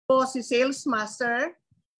po si Sales Master,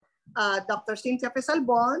 Dr. Cynthia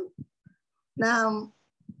Pesalbon, na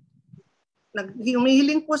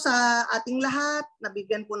humihiling po sa ating lahat,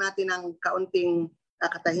 nabigyan po natin ng kaunting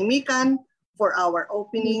katahimikan for our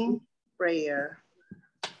opening prayer.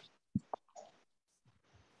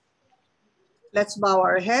 Let's bow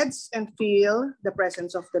our heads and feel the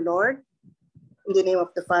presence of the Lord. In the name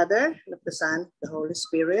of the Father, and of the Son, the Holy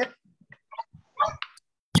Spirit.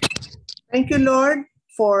 Thank you, Lord,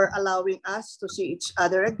 for allowing us to see each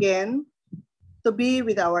other again, to be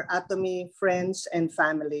with our Atomy friends and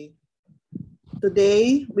family.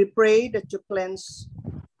 Today, we pray that you cleanse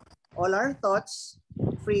all our thoughts,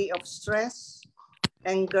 free of stress,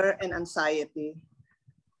 anger, and anxiety.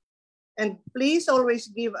 And please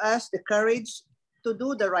always give us the courage to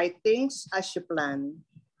do the right things as you plan.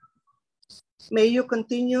 May you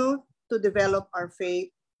continue to develop our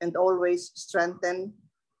faith and always strengthen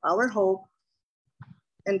our hope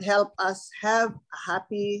and help us have a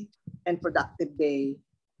happy and productive day.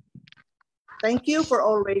 Thank you for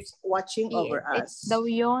always watching over us. Daw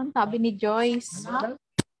yun, sabi ni Joyce.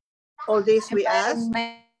 All this we ask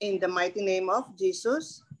in the mighty name of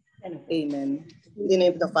Jesus. Amen. In the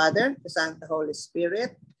name of the Father, the Son, the Holy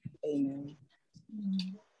Spirit. Amen.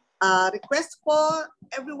 Request for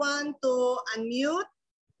everyone to unmute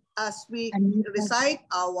as we recite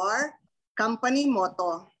our company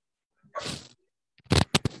motto.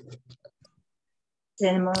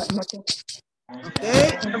 Okay,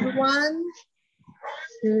 everyone.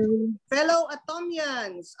 Fellow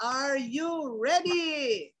Atomians, are you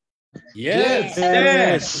ready? Yes.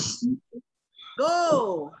 Yes.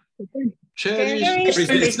 Go. Cherish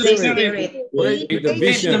the spirit. Wait the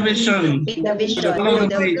vision. With the vision. With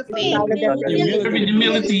the faith. With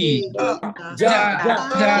humility.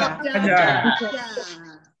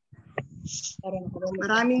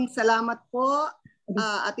 Maraming salamat po.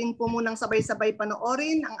 Atin po munang sabay-sabay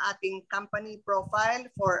panoorin ang ating company profile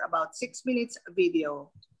for about 6 minutes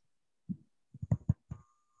video.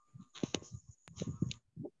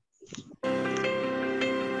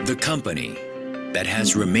 The company that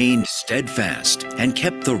has remained steadfast and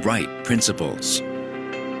kept the right principles.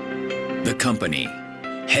 The company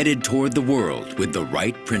headed toward the world with the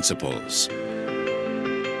right principles.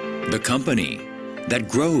 The company that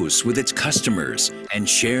grows with its customers and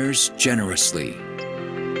shares generously.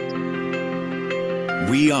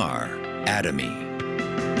 We are Atomy.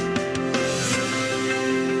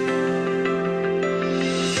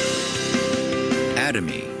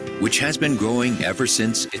 Atomy, which has been growing ever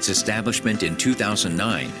since its establishment in 2009,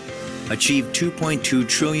 achieved 2.2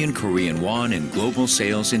 trillion Korean won in global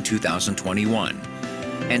sales in 2021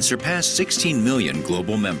 and surpassed 16 million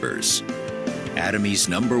global members. Atomy's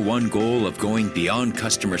 #1 goal of going beyond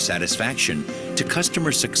customer satisfaction to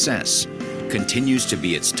customer success continues to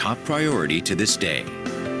be its top priority to this day.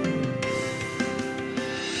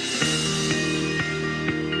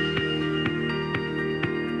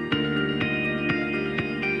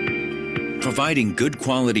 Providing good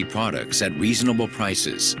quality products at reasonable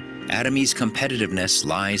prices, Atomy's competitiveness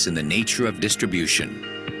lies in the nature of distribution.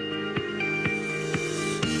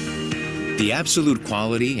 The absolute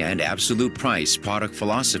quality and absolute price product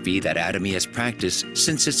philosophy that Atomy has practiced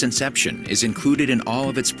since its inception is included in all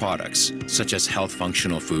of its products, such as health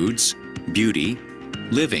functional foods, beauty,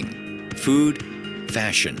 living, food,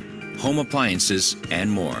 fashion, home appliances, and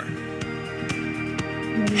more.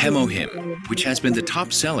 Hemohim, which has been the top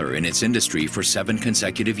seller in its industry for 7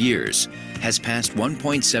 consecutive years, has passed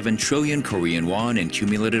 1.7 trillion Korean won in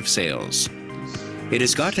cumulative sales. It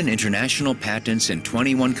has gotten international patents in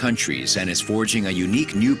 21 countries and is forging a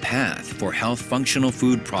unique new path for health functional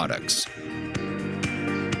food products.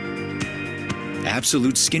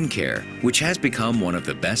 Absolute Skincare, which has become one of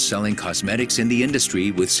the best-selling cosmetics in the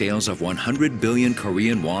industry with sales of 100 billion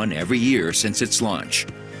Korean won every year since its launch,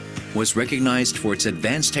 was recognized for its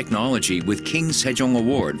advanced technology with King Sejong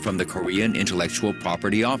Award from the Korean Intellectual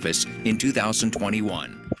Property Office in 2021,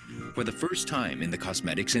 for the first time in the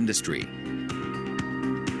cosmetics industry.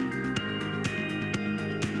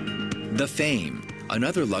 The Fame,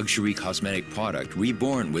 another luxury cosmetic product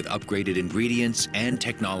reborn with upgraded ingredients and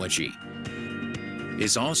technology,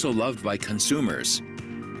 is also loved by consumers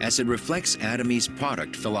as it reflects Atomy's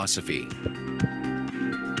product philosophy.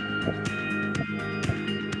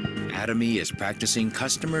 Atomy is practicing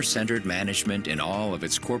customer-centered management in all of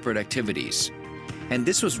its corporate activities, and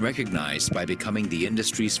this was recognized by becoming the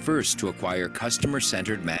industry's first to acquire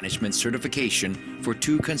customer-centered management certification for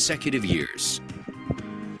 2 consecutive years.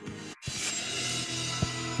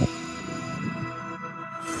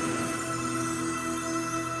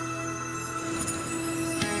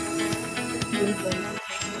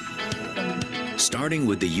 starting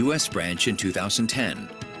with the US branch in 2010.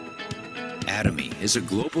 Atomy is a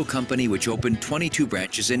global company which opened 22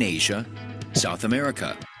 branches in Asia, South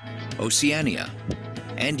America, Oceania,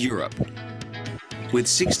 and Europe, with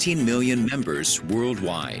 16 million members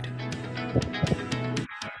worldwide.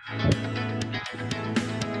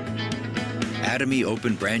 Atomy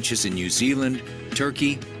opened branches in New Zealand,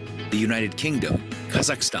 Turkey, the United Kingdom,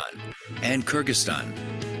 Kazakhstan, and Kyrgyzstan,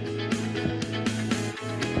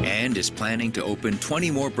 and is planning to open 20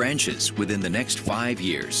 more branches within the next 5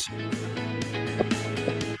 years.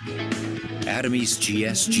 Atomy's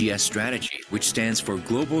GSGS strategy, which stands for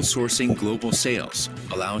Global Sourcing Global Sales,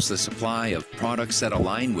 allows the supply of products that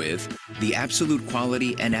align with the absolute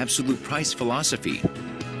quality and absolute price philosophy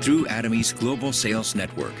through Atomy's global sales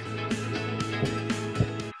network.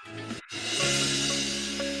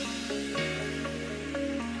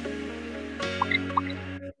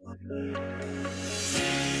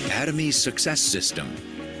 Atomy's success system,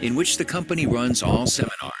 in which the company runs all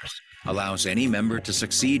seminars, allows any member to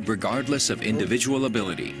succeed regardless of individual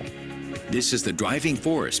ability. This is the driving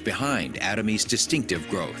force behind Atomy's distinctive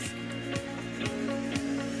growth.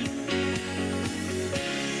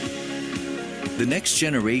 The next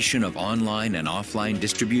generation of online and offline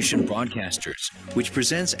distribution broadcasters, which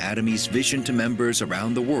presents Atomy's vision to members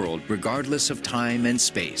around the world regardless of time and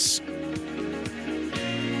space.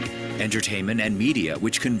 Entertainment and media,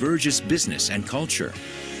 which converges business and culture.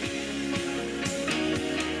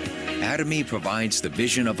 Atomy provides the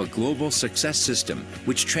vision of a global success system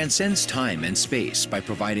which transcends time and space by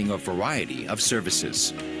providing a variety of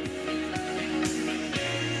services.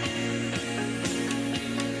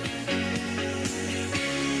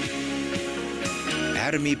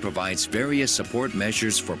 Atomy provides various support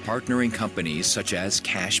measures for partnering companies such as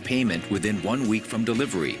cash payment within 1 week from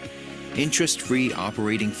delivery, interest-free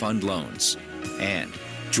operating fund loans, and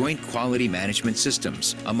joint quality management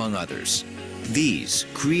systems, among others. These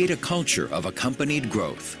create a culture of accompanied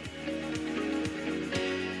growth.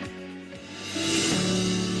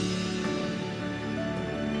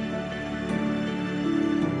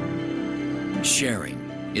 Sharing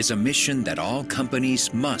is a mission that all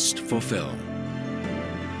companies must fulfill.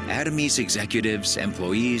 Atomy's executives,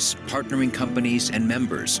 employees, partnering companies, and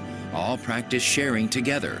members all practice sharing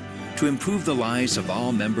together to improve the lives of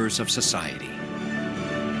all members of society.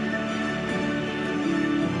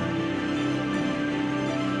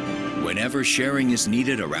 Whenever sharing is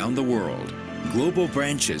needed around the world, global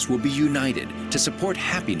branches will be united to support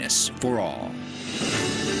happiness for all.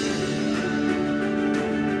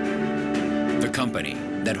 The company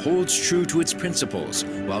that holds true to its principles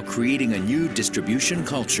while creating a new distribution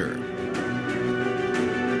culture.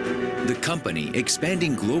 The company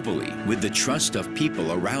expanding globally with the trust of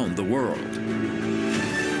people around the world.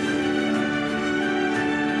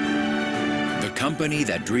 The company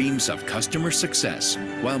that dreams of customer success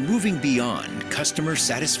while moving beyond customer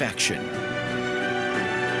satisfaction.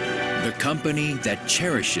 The company that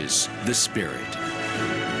cherishes the spirit.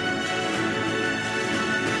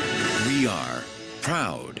 We are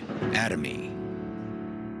proud Atomy.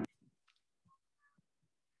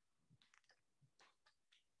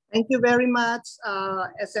 Thank you very much,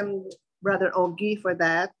 SM Brother Ogie, for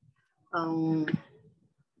that.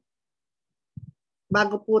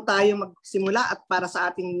 Bago po tayo magsimula at para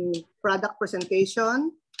sa ating product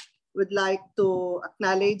presentation, we'd like to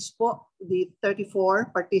acknowledge po the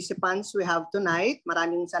 34 participants we have tonight.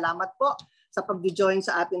 Maraming salamat po sa pag-join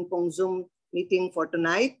sa ating pong Zoom meeting for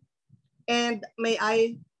tonight. And may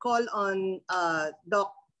I call on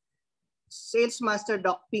Sales Master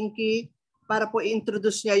Doc Pinky para po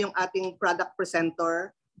i-introduce niya yung ating product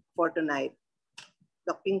presenter for tonight.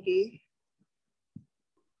 Doc Pinky.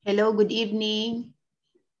 Hello, good evening.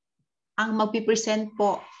 Ang magpipresent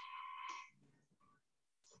po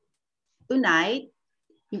tonight,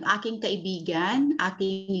 yung aking kaibigan,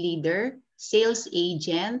 aking leader, sales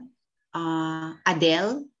agent,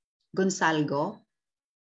 Adele Gonsalgo.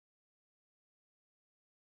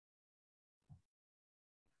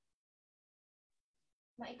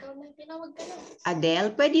 Ikaw na tinawag ka na.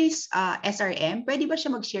 Adele, pwede SRM, pwede ba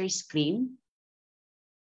siya mag-share screen?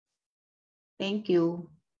 Thank you.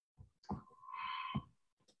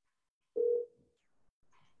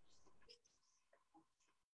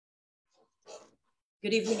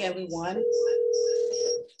 Good evening, everyone.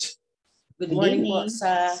 Good morning po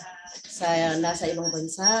sa nasa ibang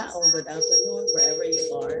bansa, or good afternoon, wherever you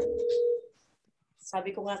are.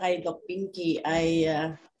 Sabi ko nga kay Doc Pinky ay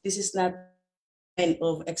this is not kind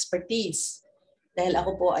of expertise. Dahil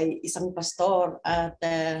ako po ay isang pastor at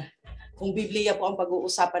kung Biblia po ang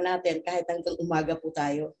pag-uusapan natin kahit hanggang umaga po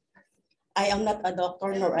tayo. I am not a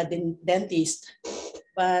doctor nor a dentist,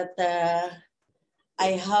 but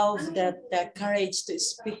I have that courage to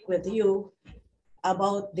speak with you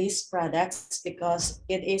about these products because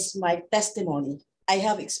it is my testimony. I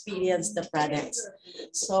have experienced the products.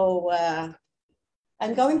 So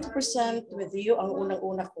I'm going to present with you ang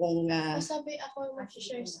unang-una kong Sabi ako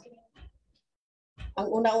mag-share screen. ang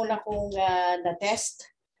una-una kong na-test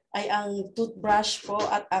ay ang toothbrush po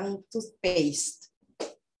at ang toothpaste.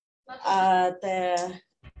 At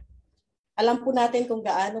alam po natin kung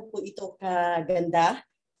gaano po ito kaganda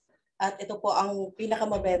at ito po ang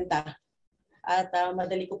pinakamabenta. At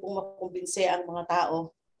madali ko pong makumbinse ang mga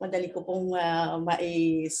tao, madali ko pong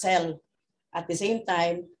ma-sell. At the same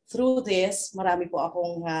time, through this, marami po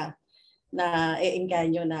akong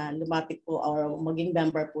na-eengganyo na lumapit po or maging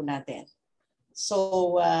member po natin.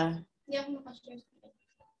 So, Hindi ako makashare screen.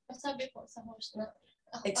 Sabi po sa host na.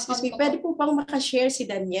 Excuse me, pwede po bang makashare si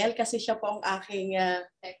Daniel kasi siya po ang aking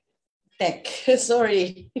tech.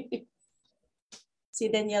 Sorry.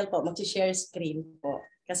 Si Daniel po, mag-share screen po.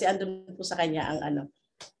 Kasi andun po sa kanya ang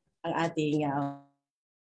ang ating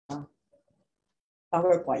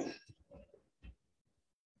PowerPoint.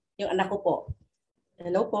 Yung anak ko po.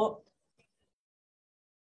 Hello po.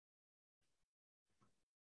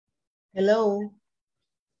 Hello.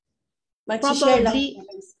 Mag-share lang Probably, po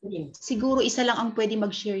ng screen. siguro isa lang ang pwede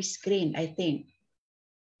mag-share screen, I think.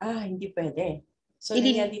 Hindi pwede. So,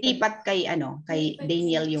 Daniel, dito. Ililipat kay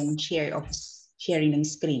Daniel yung share of sharing ng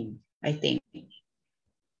screen, I think.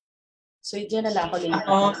 So, dyan na lang ako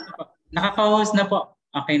nilipat. Nakaka-host na po.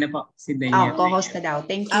 Okay na po si Daniel. Co-host na daw.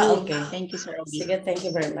 Thank you. Okay. Thank you, Sir Obi. Sige, thank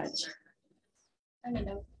you very much. Ano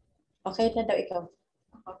daw? Okay na daw ikaw.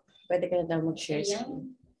 Pwede ka na daw mag-share Ayan.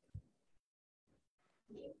 screen.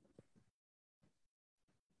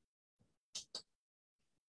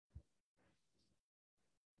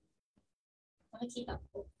 Makikita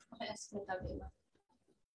ko. Okay, as mo tabi mo.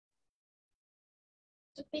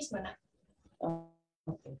 Toothpaste mo na.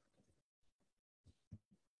 Okay.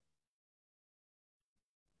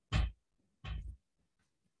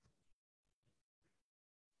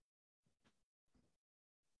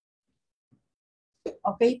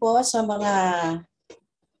 Okay po sa mga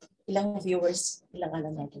ilang viewers, ilang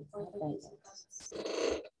alam natin.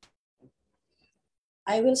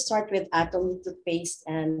 I will start with Atomy toothpaste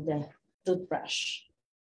and toothbrush.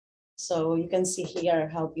 So you can see here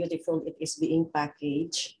how beautiful it is being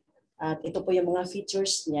packaged. At ito po yung mga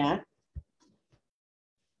features niya.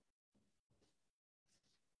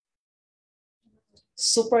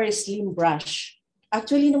 Super slim brush.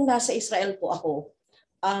 Actually, nung nasa Israel po ako,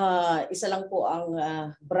 isa lang po ang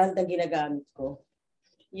brand na ginagamit ko.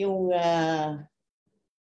 Yung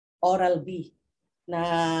Oral-B na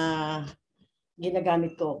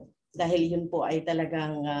ginagamit ko. Dahil yun po ay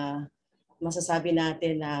talagang masasabi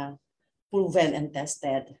natin na proven and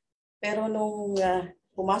tested. Pero nung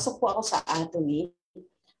pumasok po ako sa Atomy,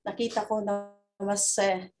 nakita ko na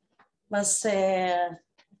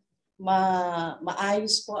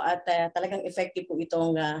maayos po at talagang effective po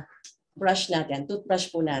itong brush natin,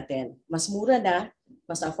 toothbrush po natin. Mas mura na,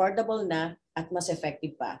 mas affordable na, at mas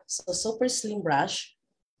effective pa. So super slim brush.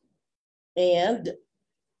 And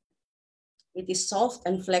it is soft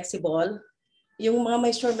and flexible. Yung mga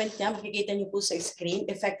measurement niya, makikita niyo po sa screen,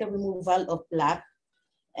 effective removal of plaque.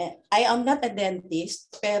 I am not a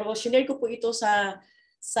dentist, pero shinare ko po ito sa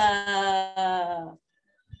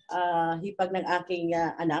hipag ng aking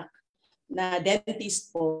anak na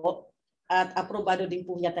dentist po at aprobado din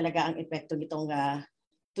po niya talaga ang epekto nitong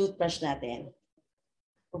toothbrush natin.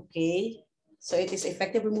 Okay, so it is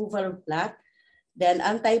effective removal of plaque. Then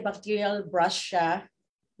antibacterial brush siya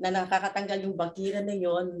na nakakatanggal yung bacteria na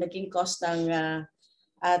yon, naging cause ng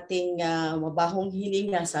ating mabahong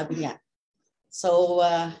hininga, sabi niya. So,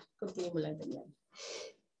 continue mo lang din yan.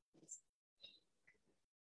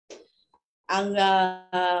 Ang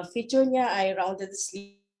feature niya ay rounded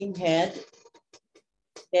slim head,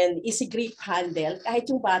 then easy grip handle. Kahit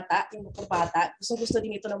yung bata, yung mga bata, gusto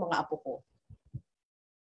din ito ng mga apo ko.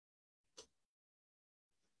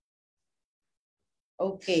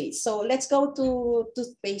 Okay, so let's go to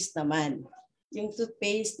toothpaste naman. Yung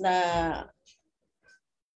toothpaste na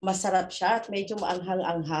masarap siya at medyo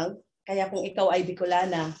maanghang-anghang. Kaya kung ikaw ay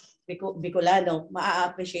Bicolano,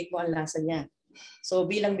 maa-appreciate mo ang lasa niya. So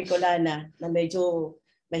bilang Bicolana na medyo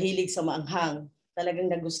mahilig sa maanghang, talagang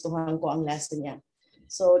nagustuhan ko ang lasa niya.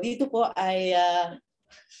 So dito po ay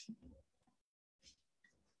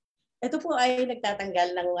ito po ay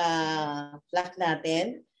nagtatanggal ng plaque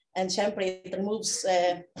natin. And syempre, it removes,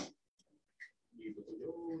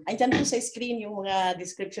 andyan po sa screen yung mga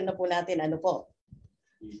description na po natin, ano po.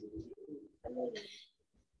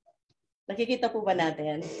 Nakikita po ba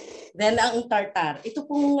natin? Then ang tartar. Ito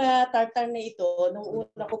pong tartar na ito, nung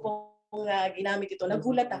una ko pong ginamit ito,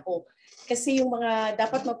 nagulat ako. Kasi yung mga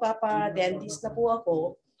dapat magpapa-dentist na po ako,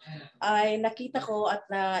 ay nakita ko at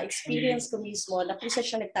na-experience ko mismo na kung saan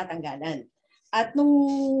siya nagtatanggalan. At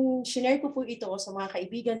nung shinare ko po ito sa mga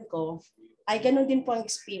kaibigan ko, ay ganun din po ang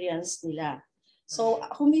experience nila. So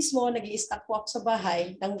ako mismo, nag-i-stock po ako sa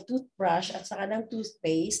bahay ng toothbrush at saka ng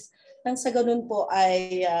toothpaste. Nang sa ganun po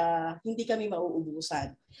ay hindi kami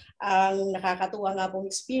mauubusan. Ang nakakatuwa nga pong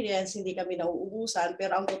experience, hindi kami nauubusan,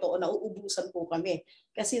 pero ang totoo, nauubusan po kami.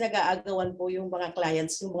 Kasi nag-aagawan po yung mga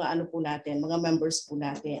clients, yung mga ano po natin, mga members po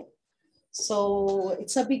natin. So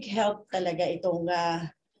it's a big help talaga itong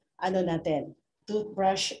ano natin,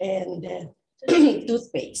 toothbrush and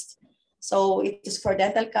toothpaste. So it is for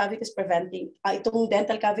dental cavities preventing, itong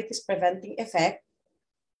dental cavities preventing effect.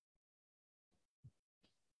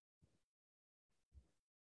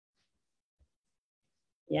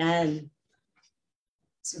 Yan.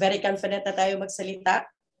 Very confident na tayo magsalita,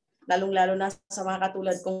 lalong-lalo na sa mga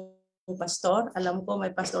katulad kong pastor. Alam ko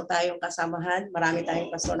may pastor tayong kasamahan. Marami tayong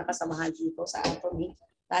pastor na kasamahan dito sa Atomy.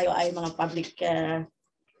 Tayo ay mga public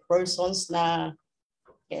persons na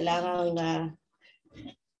kailangan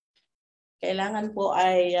po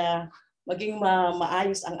ay maging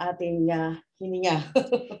maayos ang ating hininga.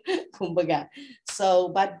 Kumbaga. So,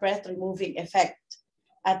 bad breath removing effect.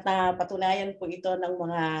 At napatunayan po ito ng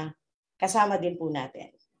mga kasama din po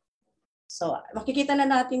natin. So, makikita na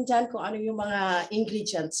natin dyan kung ano yung mga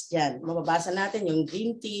ingredients dyan. Mababasa natin yung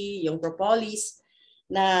green tea, yung propolis,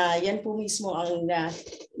 na yan po mismo ang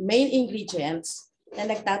main ingredients na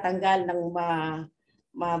nagtatanggal ng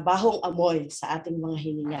mabahong amoy sa ating mga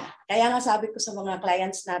hininga. Kaya nga sabi ko sa mga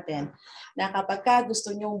clients natin na kapag ka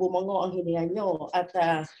gusto nyong bumango ang hininga nyo at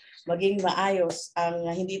maging maayos,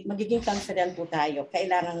 magiging confident po tayo,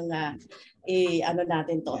 kailangan ano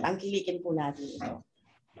natin to, tangkilikin po natin ito.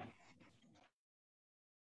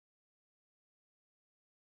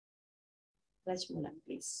 Flash mo lang,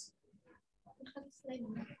 please.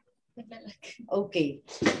 Okay.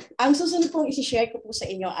 Ang susunod pong isi-share ko po sa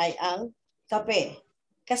inyo ay ang kape.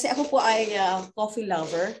 Kasi ako po ay coffee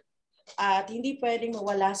lover at hindi pwedeng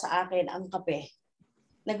mawala sa akin ang kape.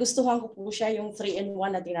 Nagustuhan ko po siya yung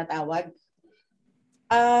 3-in-1 na tinatawag.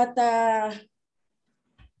 At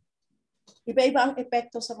iba-iba ang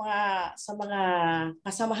epekto sa mga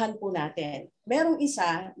kasamahan po natin. Merong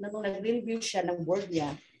isa na nung nag-review siya ng board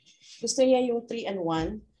niya, gusto niya yung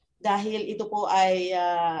 3-in-1 dahil ito po ay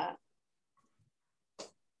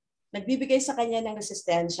nagbibigay sa kanya ng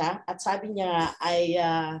resistensya at sabi niya ay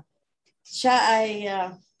siya ay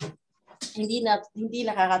hindi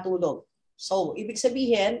nakakatulog. So, ibig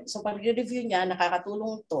sabihin, so pag-review niya,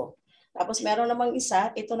 nakakatulong ito. Tapos meron namang isa,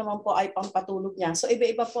 ito naman po ay pampatulog niya. So,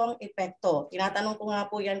 iba-iba po ang epekto. Tinatanong ko nga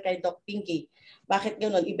po yan kay Doc Pinky. Bakit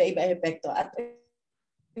gano'n? Iba-iba ang epekto. At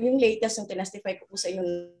yung latest, yung tinastify ko po sa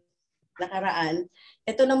yung nakaraan,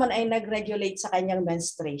 ito naman ay nag-regulate sa kanyang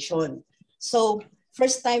menstruation. So,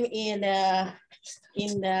 first time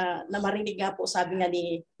na marinig nga po, sabi nga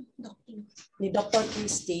ni Dr.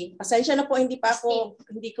 Christy. Pasensya na po, hindi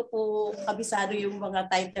ko po kabisado yung mga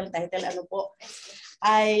title, ano po.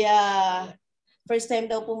 Ay first time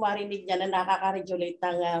daw po marinig niya na nakaka-regulate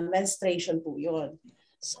ng menstruation po yun.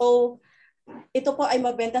 So, ito po ay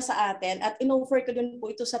mabenta sa atin at in-offer ko din po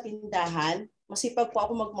ito sa tindahan. Masipag po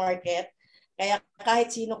ako mag-market. Kaya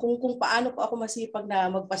kahit sino, kung paano po ako masipag na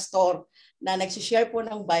magpastor, na nagsishare po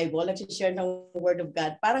ng Bible, nagsishare ng Word of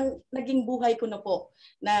God, parang naging buhay ko na po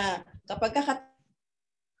na kapag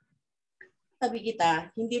katabi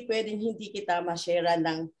kita, hindi pwedeng hindi kita ma-share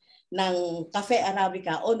ng Cafe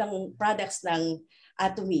Arabica o ng products ng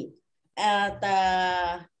Atomy. At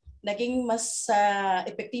naging mas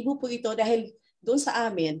epektibo po ito dahil doon sa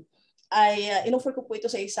amin ay in-offer ko po ito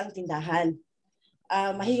sa isang tindahan.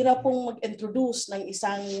 Mahirap pong mag-introduce ng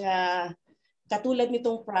isang katulad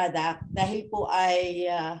nitong product dahil po ay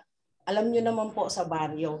alam nyo naman po sa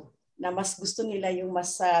baryo na mas gusto nila yung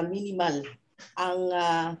mas minimal ang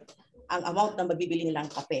amount na mabibili nilang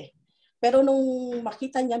kape. Pero nung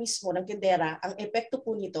makita niya mismo ng tindera, ang epekto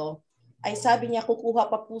po nito ay sabi niya kukuha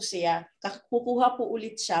po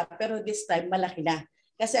ulit siya, pero this time malaki na.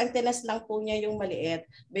 Kasi ang tinas lang po niya yung maliit.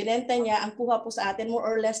 Binenta niya, ang kuha po sa atin more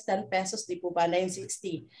or less 10 pesos, di po ba,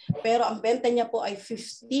 960. Pero ang benta niya po ay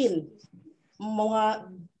 15. Mga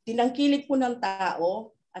tinangkilik po ng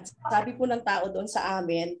tao at sabi po ng tao doon sa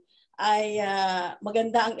amin ay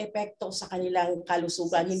maganda ang epekto sa kanilang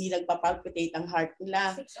kalusugan. Hindi nagpapalpitate ang heart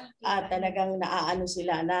nila at talagang naaano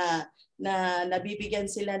sila na nabibigyan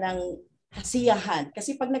sila ng kasiyahan.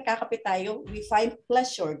 Kasi pag nagkakape tayo, we find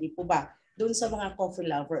pleasure, di po ba? Doon sa mga coffee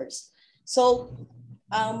lovers. So,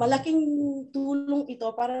 malaking tulong ito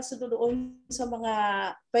para sa doon sa mga,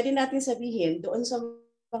 pwede natin sabihin, doon sa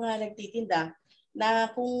mga nagtitinda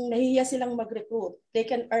na kung nahihiya silang mag-recruit, they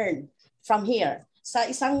can earn from here. Sa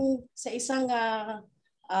isang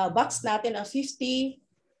box natin, 50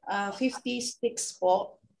 sticks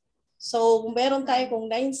po. So, meron tayo kung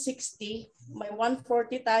 960, may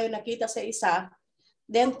 140 tayo nakita sa isa.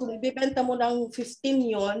 Then, kung ibibenta mo ng 15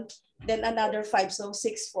 yon, then another 5, so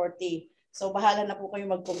 640. So, bahala na po kayo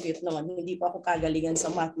mag-compute noon. Hindi po ako kagalingan sa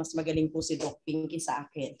math. Mas magaling po si Doc Pinky sa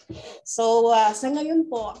akin. So, sa ngayon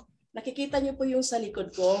po, nakikita niyo po yung sa likod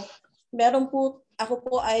ko. Meron po, ako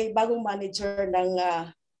po ay bagong manager ng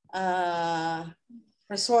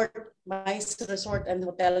resort, Mice Resort and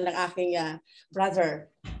Hotel ng aking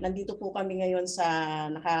brother. Nandito po kami ngayon sa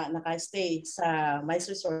naka-stay sa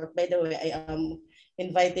Mice Resort. By the way, I am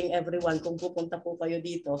inviting everyone kung pupunta po kayo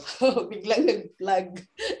dito. Biglang nag-vlog.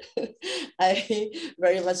 I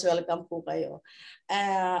very much welcome po kayo.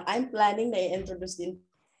 I'm planning na i-introduce din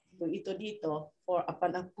po ito dito for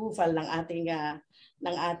upon approval ng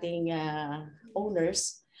ating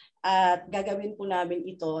owners. At gagawin po namin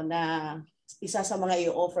ito na isa sa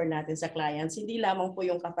mga i-offer natin sa clients. Hindi lamang po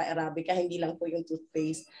yung Kape Arabica, hindi lang po yung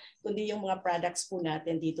toothpaste, kundi yung mga products po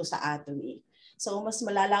natin dito sa Atomy. So mas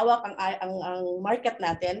malalawak ang market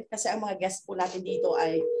natin kasi ang mga guests po natin dito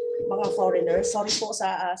ay mga foreigners. Sorry po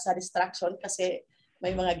sa distraction kasi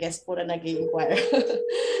may mga guests po na nag-i-inquire.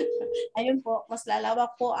 Ayun po, mas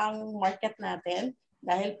lalawak po ang market natin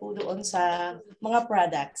dahil po doon sa mga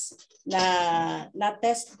products na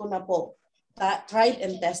test ko na po. Tried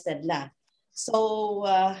and tested na. So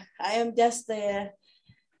I am just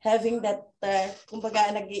having that, kumbaga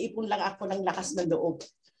nag-iipon lang ako ng lakas ng loob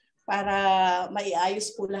para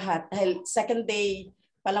maiayos po lahat. Dahil second day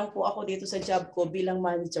pa lang po ako dito sa job ko bilang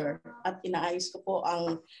manager at inaayos ko po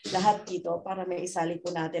ang lahat dito para may isali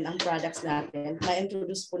po natin ang products natin,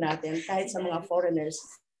 ma-introduce po natin kahit sa mga foreigners,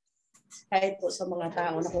 kahit po sa mga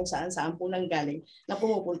tao na kung saan po nanggaling na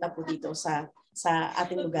pumupunta po dito sa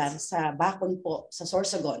ating lugar, sa Bacon po, sa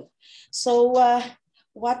Sorsogon. So,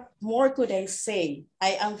 what more could I say?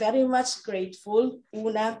 I am very much grateful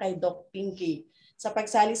una kay Doc Pinky sa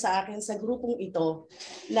pagsali sa akin sa grupong ito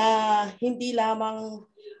na hindi lamang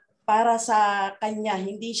para sa kanya,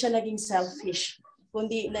 hindi siya naging selfish,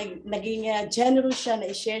 kundi naging generous siya na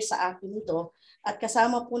i-share sa akin ito at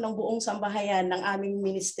kasama po ng buong sambahayan ng aming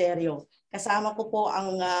ministeryo. Kasama ko po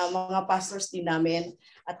ang mga pastors din namin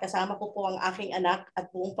at kasama ko po ang aking anak at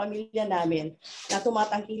buong pamilya namin na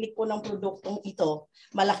tumatangkilik po ng produktong ito.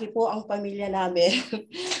 Malaki po ang pamilya namin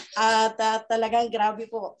at talagang grabe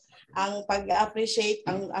po ang pag-appreciate,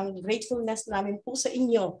 ang gratefulness namin po sa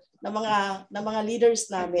inyo ng mga leaders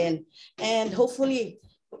namin. And hopefully,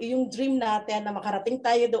 yung dream natin na makarating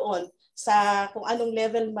tayo doon sa kung anong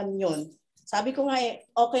level man yun. Sabi ko nga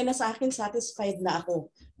okay na sa akin, satisfied na ako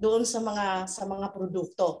doon sa mga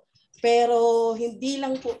produkto. Pero hindi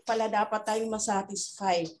lang po pala dapat tayong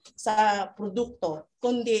masatisfy sa produkto,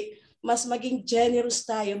 kundi mas maging generous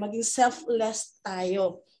tayo, maging selfless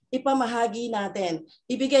tayo. Ipamahagi natin,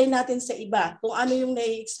 ibigay natin sa iba kung ano yung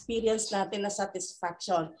na-experience natin na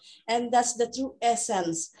satisfaction. And that's the true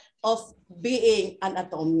essence of being an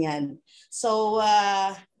Atomian. So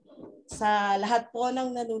sa lahat po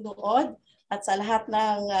ng nanonood at sa lahat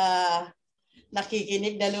ng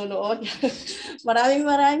nakikinig, nanonood,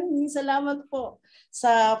 maraming salamat po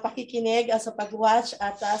sa pakikinig at sa pag-watch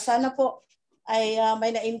at sana po ay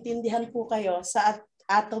may naintindihan po kayo sa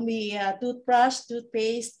Atomy toothbrush,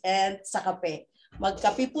 toothpaste, and sa kape.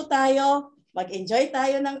 Magkape po tayo, mag-enjoy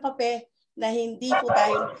tayo ng kape na hindi po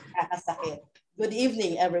tayo nakakasakit. Good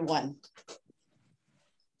evening, everyone.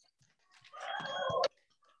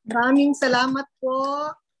 Maraming salamat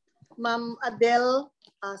po, Ma'am Adele,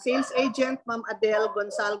 Sales Agent, Ma'am Adele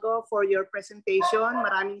Gonzalgo, for your presentation.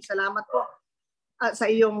 Maraming salamat po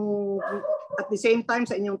sa iyong, at the same time,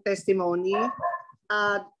 sa inyong testimony.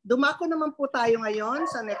 Dumako naman po tayo ngayon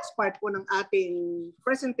sa next part po ng ating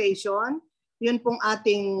presentation. Yun pong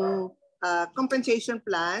ating compensation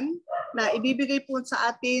plan na ibibigay po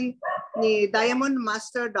sa atin ni Diamond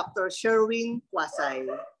Master Dr. Sherwin Kwasay.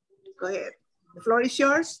 Go ahead. The floor is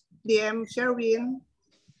yours, DM Sherwin.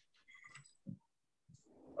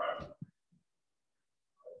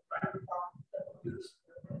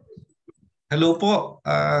 Hello po.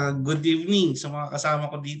 Good evening sa mga kasama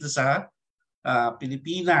ko dito sa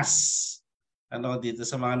Pilipinas, dito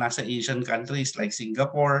sa mga nasa Asian countries like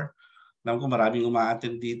Singapore. Alam ko maraming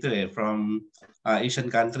uma-attend dito from Asian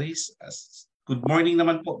countries. good morning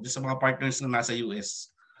naman po sa mga partners na nasa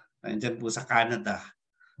US. Nandiyan po sa Canada.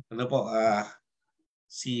 Ano po,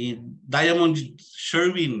 si Diamond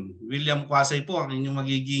Sherwin William Kwasay po ang inyong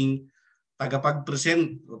magiging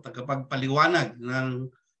tagapag-present o tagapagpaliwanag ng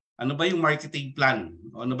ano ba yung marketing plan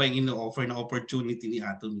o ano ba yung ino-offer na opportunity ni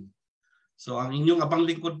Atomy. So ang inyong abang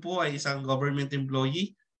lingkod po ay isang government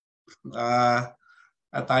employee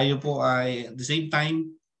at tayo po ay at the same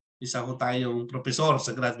time isa po tayong professor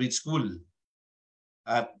sa graduate school.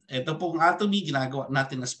 At ito pong Atomy ginagawa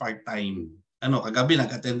natin as part-time. Kagabi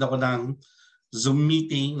nag-attend ako ng Zoom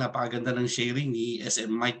meeting, napakaganda ng sharing ni SM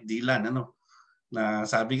Mike Dilan. Na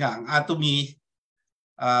sabi nga, ang Atomy,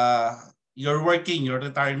 you're working, your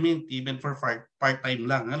retirement, even for part-time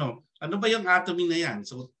lang. Ano ba yung Atomy na yan?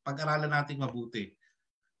 So pag-aralan natin mabuti.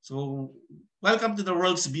 So welcome to the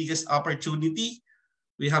world's biggest opportunity.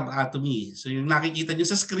 We have Atomy. So yung nakikita nyo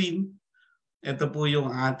sa screen, ito po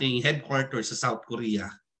yung ating headquarters sa South Korea.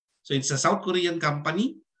 So it's a South Korean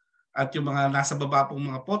company at yung mga nasa baba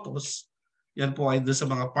pong mga photos, yan po ay doon sa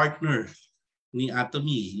mga partner ni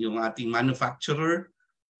Atomy, yung ating manufacturer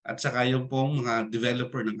at saka yung pong mga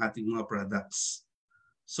developer ng ating mga products.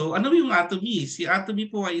 So ano yung Atomy? Si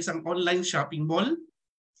Atomy po ay isang online shopping mall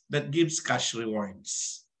that gives cash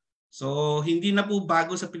rewards. So hindi na po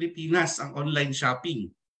bago sa Pilipinas ang online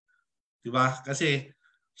shopping. Diba? Kasi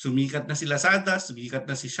sumikat na si Lazada, sumikat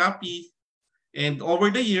na si Shopee. And over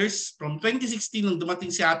the years, from 2016 nung dumating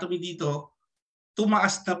si Atomy dito,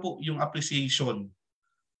 tumaas na po yung appreciation,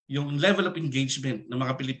 yung level of engagement ng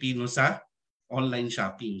mga Pilipino sa online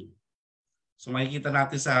shopping. So makikita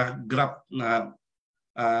natin sa graph na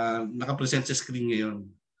nakapresent sa screen ngayon.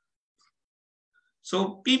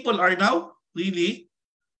 So people are now really,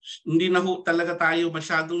 hindi na talaga tayo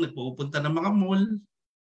masyadong nagpupunta ng mga mall,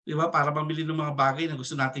 di ba, para mamili ng mga bagay na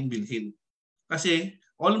gusto nating bilhin. Kasi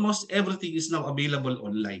almost everything is now available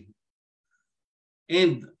online.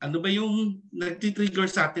 And ano ba yung nagtitrigger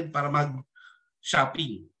sa atin para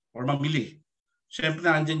mag-shopping or mamili? Siyempre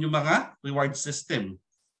nandiyan yung mga reward system.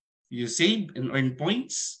 You save and earn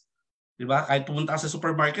points. Di ba? Kahit pumunta ka sa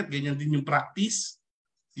supermarket, ganyan din yung practice.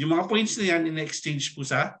 Yung mga points na yan, in-exchange po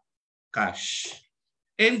sa cash.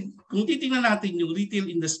 And kung titingnan natin yung retail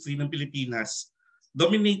industry ng Pilipinas,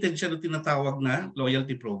 dominated siya ng tinatawag na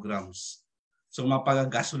loyalty programs. So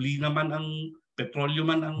mapag-gasolina man ang petrolyo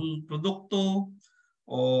man ang produkto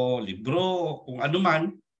o libro, kung ano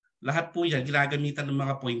man, lahat po yan ginagamitan ng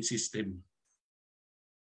mga point system.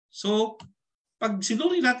 So pag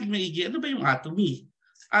sinuri natin maigi, ano ba yung Atomy?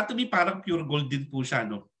 Atomy parang pure gold din po siya.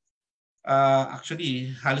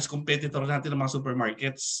 Actually, halos competitor natin ng mga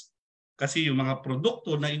supermarkets. Kasi yung mga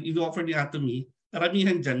produkto na in-offer ni Atomy,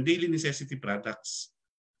 karamihan dyan, daily necessity products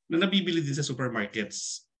na nabibili din sa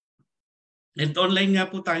supermarkets. And online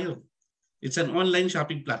nga po tayo. It's an online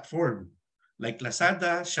shopping platform like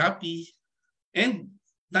Lazada, Shopee, and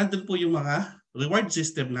nandun po yung mga reward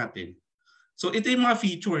system natin. So ito yung mga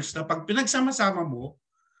features na pag pinagsama-sama mo,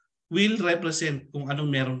 will represent kung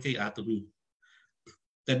anong meron kay Atomy.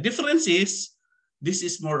 The difference is, this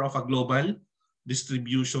is more of a global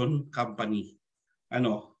distribution company.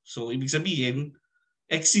 So ibig sabihin,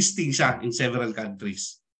 existing siya in several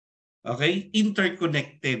countries. Okay?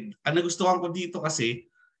 Interconnected. Ang nagustuhan ko dito kasi,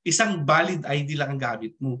 isang valid ID lang ang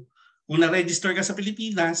gamit mo. Kung na-register ka sa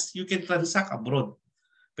Pilipinas, you can transact abroad.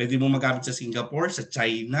 Pwede mo magamit sa Singapore, sa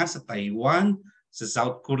China, sa Taiwan, sa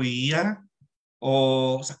South Korea,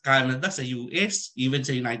 o sa Canada, sa US, even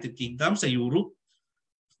sa United Kingdom, sa Europe,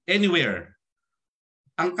 anywhere.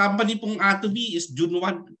 Ang company pong Atomy is June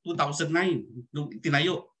 1, 2009, nung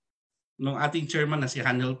itinayo ng ating chairman na si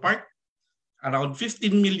Hanel Park. Around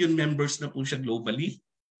 15 million members na po siya globally.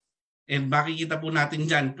 And makikita po natin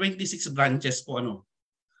dyan, 26 branches po.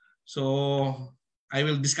 So, I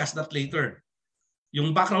will discuss that later.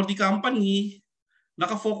 Yung background ni company,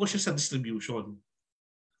 nakafocus siya sa distribution.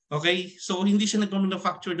 Okay? So, hindi siya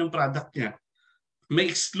nag-manufacture ng product niya. May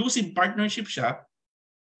exclusive partnership siya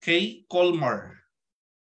kay Colmar.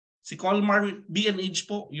 Si Colmar B&H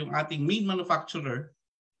po, yung ating main manufacturer,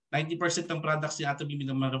 90% ng products ni Atomy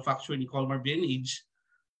manufacture ni Colmar B&H.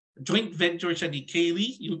 Joint venture siya ni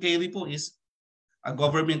Kerry. Yung Kerry po is a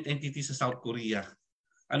government entity sa South Korea.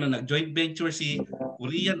 Nag-joint venture si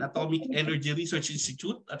Korean Atomic Energy Research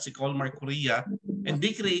Institute at si Colmar Korea, and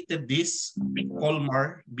they created this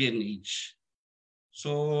Colmar B&H.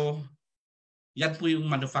 So, yan po yung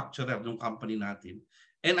manufacturer ng company natin.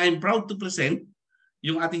 And I'm proud to present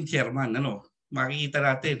yung ating chairman. Makikita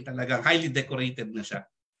natin talagang highly decorated na siya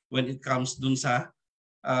when it comes dun sa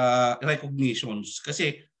recognitions.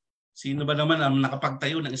 Kasi sino ba naman ang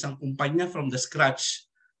nakapagtayo ng isang kumpanya from the scratch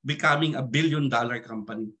becoming a billion-dollar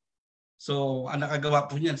company. So ang nakagawa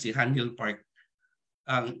po niyan si Hanhill Park,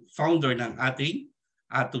 ang founder ng ating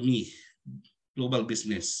Atomy global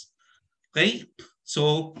business. Okay?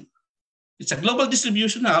 So it's a global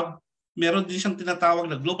distribution hub. Meron din siyang tinatawag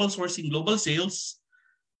na global sourcing, global sales.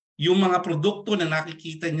 Yung mga produkto na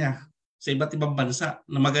nakikita niya sa iba't ibang bansa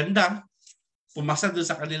na maganda, pumasa doon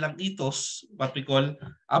sa kanilang ethos, what we call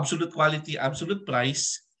absolute quality, absolute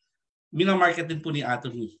price, minamarket din po ni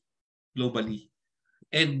Atomy globally.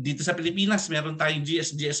 And dito sa Pilipinas, meron tayong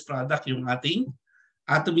GS product, yung ating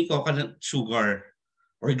Atomy coconut sugar,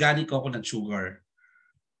 organic coconut sugar.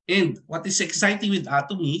 And what is exciting with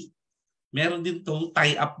Atomy, meron din tong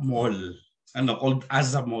tie-up mall, called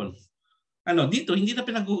Aza Mall. Dito hindi na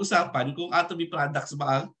pinag-uusapan kung Atomy products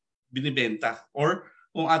ba ang binibenta or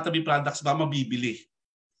kung Atomy products ba mabibili.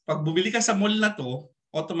 Pag bumili ka sa mall na to,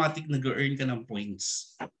 automatic nag-earn ka ng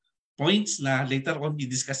points. Points na later on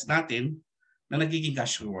i-discuss natin na nagiging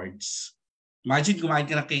cash rewards. Imagine kumain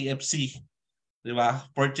ka ng KFC, di ba?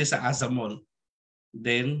 Purchase sa Aza Mall.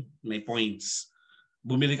 Then may points.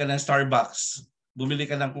 Bumili ka ng Starbucks. Bumili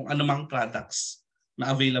ka ng kung anumang products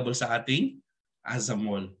na available sa ating Aza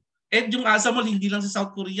Mall. And yung Aza Mall, hindi lang sa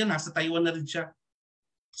South Korea, nasa Taiwan na rin siya.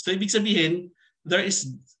 So ibig sabihin, there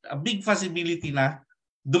is a big possibility na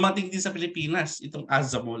dumating din sa Pilipinas itong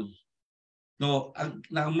Aza Mall. No,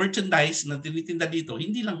 ang merchandise na tinitinda dito,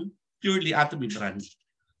 hindi lang purely Atomy brand.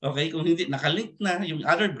 Okay? Kung hindi, nakalink na yung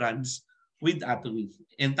other brands with Atomy.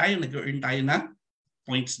 And tayo, nag-earn tayo na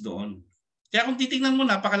points doon. Kaya kung titingnan mo,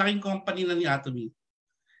 napakalaking company na ni Atomy.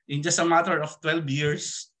 In just a matter of 12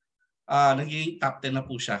 years, naging top 10 na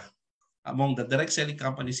po siya among the direct selling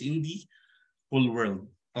companies in the whole world.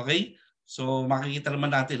 Okay? So makikita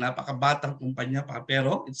naman natin, napakabatang kumpanya pa,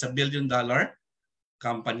 pero it's a billion-dollar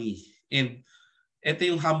company. And ito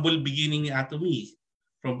yung humble beginning ni Atomy.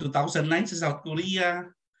 From 2009 sa South Korea,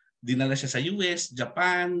 dinala siya sa US,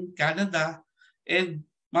 Japan, Canada, and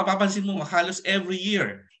mapapansin mo halos every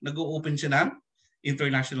year nag-o-open siya ng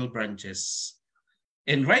international branches.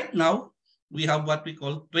 And right now, we have what we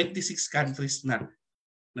call 26 countries na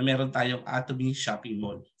meron tayong Atomy shopping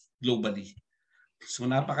mall globally. So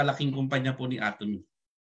napakalaking kumpanya po ni Atomy.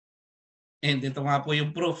 And ito nga po yung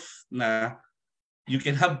proof na you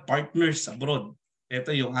can have partners abroad. Ito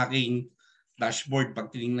yung aking dashboard. Pag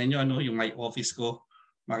tinignan nyo, yung my office ko,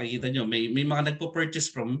 makikita nyo, may mga nagpo-purchase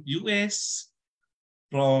from US,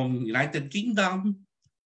 from United Kingdom,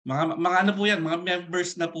 mga ano po yan, mga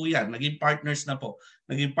members na po yan, naging partners na po,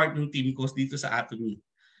 naging part ng team ko dito sa Atomy.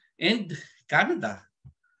 And Canada.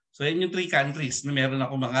 So yan yung 3 countries na meron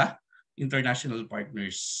ako mga international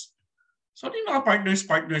partners. So ano yung mga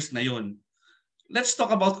partners na yun? Let's talk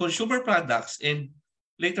about consumer products and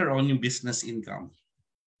later on yung business income.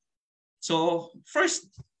 So first,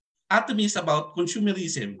 Atomy is about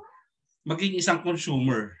consumerism. Maging isang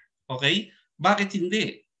consumer. Okay? Bakit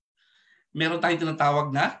hindi? Meron tayong tinatawag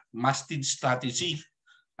na mastage strategy.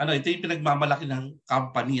 Ito yung pinagmamalaki ng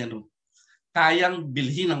company. Kayang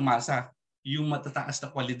bilhin ng masa yung matataas na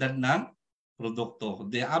kwalidad ng produkto.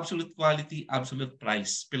 The absolute quality, absolute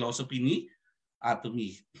price philosophy ni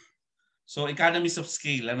Atomy. So economies of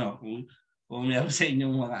scale, kung meron sa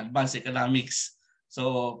inyong mga advanced economics.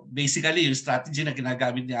 So basically, yung strategy na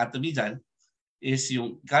ginagamit ni Atomy dyan is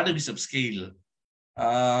yung economies of scale.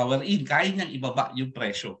 Wherein kaya niyang ibaba yung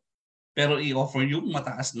presyo, pero i-offer yung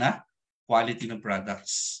mataas na quality ng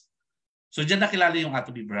products. So dyan nakilala yung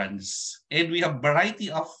Atomy brands. And we have variety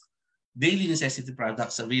of daily necessity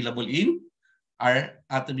products available in our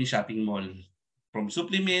Atomy shopping mall. From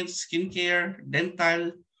supplements, skincare,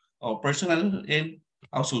 dental, or personal and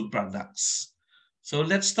household products. So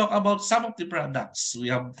let's talk about some of the products.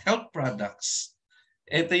 We have health products.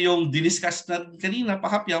 Ito yung diniscuss na kanina,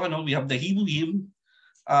 pahapyaw, we have the Himu-Him.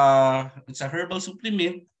 It's a herbal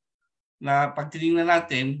supplement na pag tinignan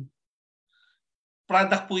natin,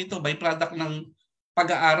 product po ito, by product ng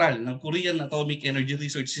pag-aaral ng Korean Atomic Energy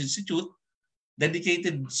Research Institute,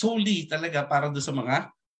 dedicated solely talaga para doon sa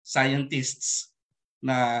mga scientists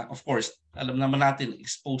na, of course, alam naman natin,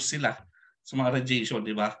 exposed sila sa mga radiation,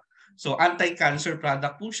 di ba? So anti-cancer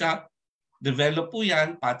product po siya, develop po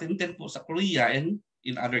yan, patented po sa Korea and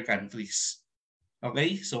in other countries.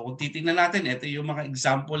 Okay, so kung titingnan natin, ito yung mga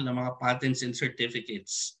example ng mga patents and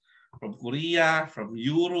certificates from Korea, from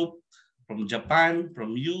Europe, from Japan,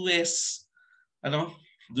 from US.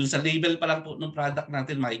 Doon sa label pa lang po ng product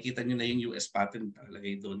natin, makikita nyo na yung US patent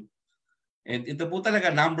talagay doon. And ito po talaga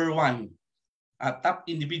number 1, top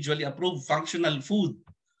individually approved functional food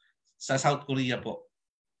sa South Korea po.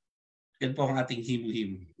 Yan po ang ating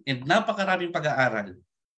Himu-Him. And napakaraming pag-aaral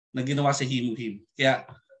na ginawa sa Himu-Him. Kaya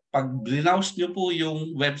pag browse nyo po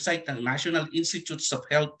yung website ng National Institutes of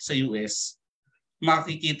Health sa US,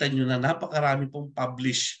 makikita nyo na napakarami pong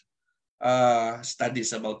published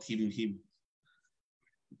studies about him.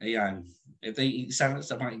 Ayan. Ito yung isang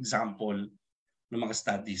sa mga example ng mga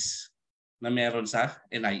studies na meron sa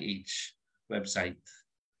NIH website.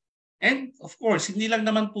 And of course, hindi lang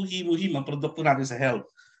naman po him ang produkto natin sa health,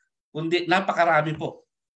 kundi napakarami po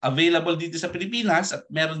available dito sa Pilipinas at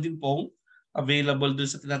meron din pong available doon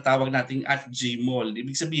sa tinatawag nating at Gmall.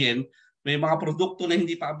 Ibig sabihin, may mga produkto na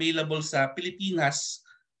hindi pa available sa Pilipinas,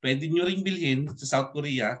 pwede nyo ring bilhin sa South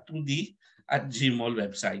Korea through the at Gmall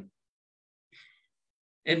website.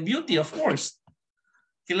 And beauty, of course.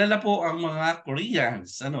 Kilala po ang mga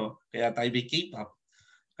Koreans, kaya tayo may K-pop.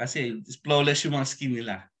 Kasi flawless yung mga skin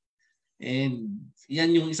nila. And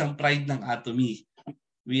yan yung isang pride ng Atomy.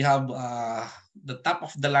 We have the top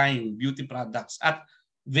of the line beauty products at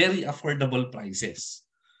very affordable prices.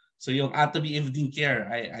 So yung Atomy Evening Care,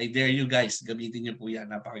 I dare you guys, gamitin niyo po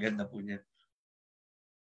yan. Napakaganda po niya.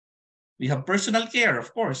 We have personal care,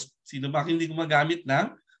 of course. Sino ba hindi gumagamit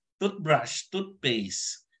ng toothbrush,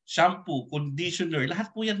 toothpaste, shampoo, conditioner,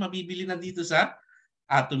 lahat po yan mabibili na dito sa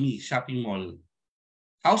Atomy Shopping Mall.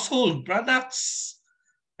 Household products.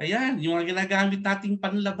 Ayan, yung mga ginagamit nating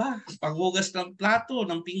panlaba, panghugas ng plato,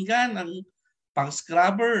 ng pinggan, ng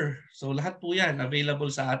pang-scrubber. So lahat po yan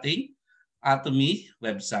available sa ating Atomy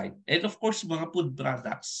website. And of course, mga food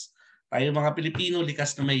products. Tayo mga Pilipino,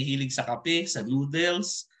 likas na may hilig sa kape, sa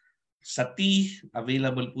noodles, sa tea.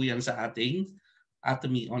 Available po yan sa ating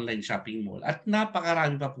Atomy online shopping mall. At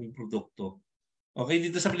napakarami pa pong produkto. Okay,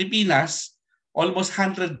 dito sa Pilipinas, almost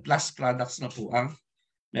 100 plus products na po ang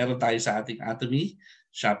meron tayo sa ating Atomy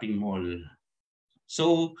shopping mall.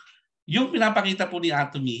 So, yung pinapakita po ni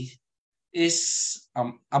Atomy is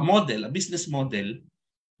a model, a business model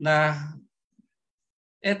na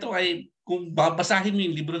ito ay, kung babasahin mo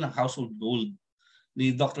yung libro ng Household Gold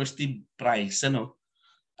ni Dr. Steve Price,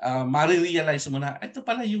 marirealize mo na ito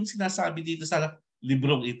pala yung sinasabi dito sa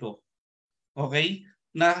librong ito. Okay?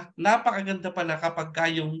 Na napakaganda pala kapag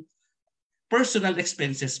yung personal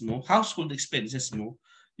expenses mo, household expenses mo,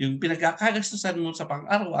 yung pinagkakagastusan mo sa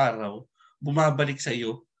pang-araw-araw, bumabalik sa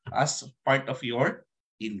iyo as part of your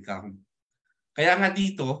income. Kaya nga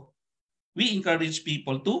dito, we encourage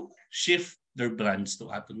people to shift their brands to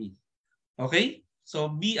Atomy. Okay? So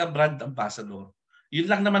be a brand ambassador. Yun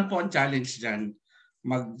lang naman po ang challenge dyan.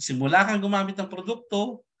 Magsimula kang gumamit ng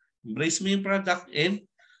produkto, embrace mo yung product, and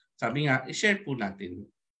sabi nga, i-share po natin.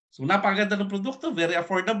 So napakaganda ng produkto, very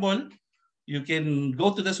affordable. You can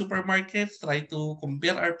go to the supermarket, try to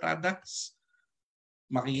compare our products.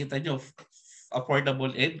 Makikita nyo,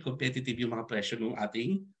 affordable and competitive yung mga presyo ng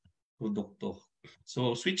ating produkto.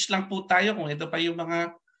 So switch lang po tayo kung ito pa yung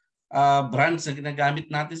mga brands na ginagamit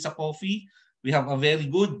natin sa coffee. We have a very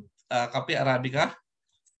good Kape Arabica.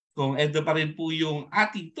 Kung ito pa rin po yung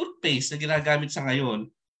ating toothpaste na ginagamit sa ngayon,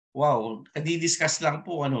 wow, kadi-discuss lang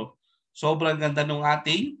po, sobrang ganda ng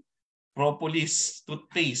ating propolis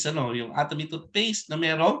toothpaste, yung Atomy toothpaste na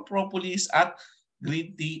merong propolis at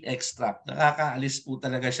green tea extract. Nakakaalis po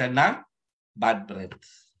talaga siya ng bad breath.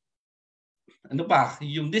 Ano pa?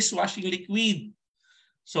 Yung dishwashing liquid.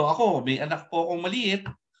 So ako, may anak ko akong maliit,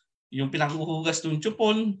 yung pinanghuhugas ng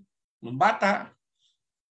tsupon, ng bata,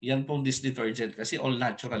 yan pong dish detergent kasi all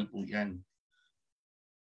natural po yan.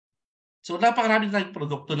 So napakarami tayong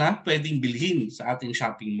produkto na pwedeng bilhin sa ating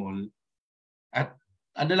shopping mall. At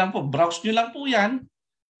lang po, browse nyo lang po yan.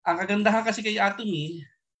 Ang kagandahan kasi kay Atomy,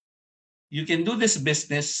 you can do this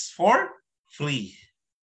business for free.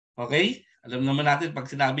 Okay? Alam naman natin pag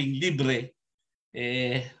sinabing libre,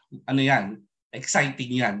 yan?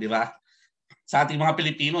 Exciting yan, di ba? Sa ating mga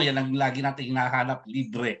Pilipino, yan ang lagi natin hinahanap,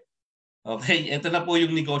 libre. Okay? Ito na po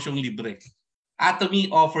yung negosyong libre.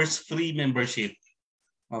 Atomy offers free membership.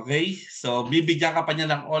 Okay? So, bibigyan ka pa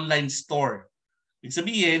niya ng online store. Ibig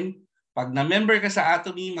sabihin, pag na-member ka sa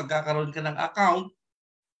Atomy, magkakaroon ka ng account,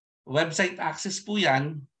 website access po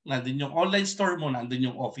yan, nandun yung online store mo,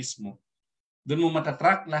 nandun yung office mo. Doon mo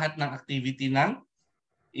matatrack lahat ng activity ng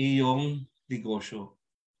iyong negosyo.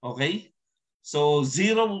 Okay? So,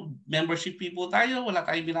 zero membership fee po tayo. Wala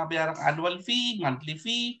tayong binabayarang annual fee, monthly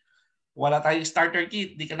fee. Wala tayong starter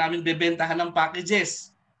kit. Di ka namin bebentahan ng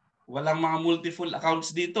packages. Walang mga multiple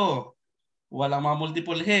accounts dito. Walang mga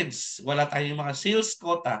multiple heads. Wala tayong mga sales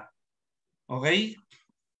quota. Okay?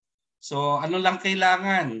 So, ano lang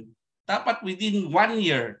kailangan? Dapat within 1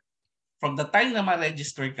 year from the time na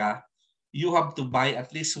ma-register ka, you have to buy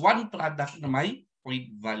at least one product na may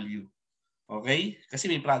point value. Okay?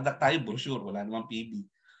 Kasi may product tayo, brochure, wala namang PB.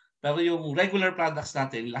 Pero yung regular products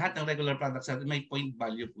natin, lahat ng regular products natin may point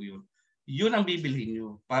value po yun. Yun ang bibilhin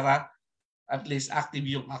nyo para at least active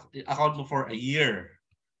yung account mo for a year.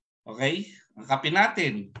 Okay? Ang kape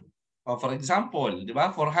natin, for example, di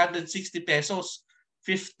ba? 460 pesos,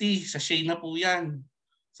 50 sachet na po yan.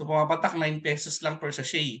 So pumapatak 9 pesos lang per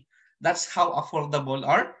sachet. That's how affordable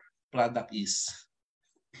our product is.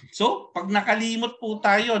 So pag nakalimot po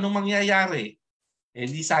tayo, anong mangyayari? Eh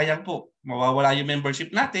di sayang po. Mawawala yung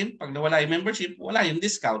membership natin. Pag nawala yung membership, wala yung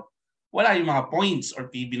discount. Wala yung mga points or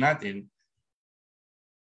PB natin.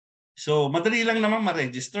 So madali lang naman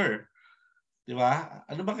ma-register. Di ba?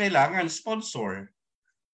 Ano ba kailangan? Sponsor.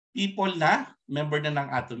 People na member na ng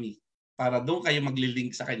Atomy para doon kayo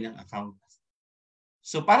magli-link sa kanyang account.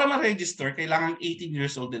 So para ma-register, kailangan 18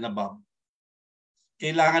 years old and above.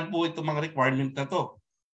 Kailangan po itong mga requirement na to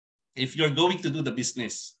if you're going to do the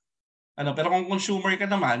business. Pero kung consumer ka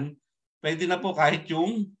naman, pwede na po kahit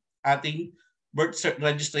yung ating birth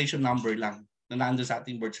registration number lang na nandun sa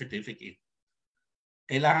ating birth certificate.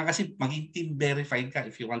 Kailangan kasi maging team verified ka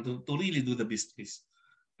if you want to really do the business.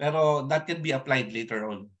 Pero that can be applied later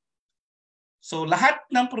on. So lahat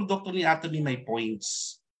ng produkto ni Atomy may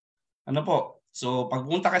points. So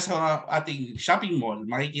pagpunta ka sa ating shopping mall,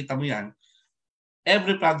 makikita mo yan.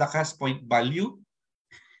 Every product has point value.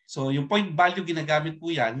 So yung point value ginagamit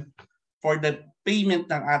po yan for the payment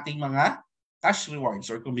ng ating mga cash rewards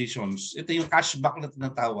or commissions. Ito yung cashback na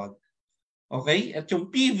tinatawag. Okay? At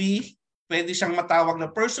yung PV, pwede siyang matawag na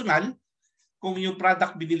personal. Kung yung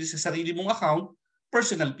product binili sa sarili mong account,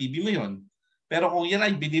 personal PV mo yon. Pero kung yan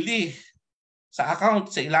ay binili sa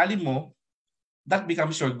account sa ilalim mo, that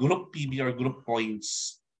becomes your group PV or group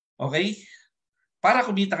points. Okay? Para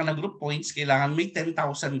kumita ka ng group points, kailangan may 10,000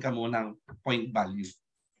 ka muna ng point value.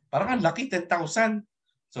 Parang ang laki, 10,000.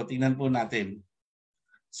 So tingnan po natin.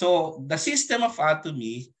 So the system of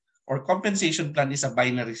Atomy or compensation plan is a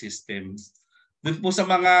binary system. Doon po sa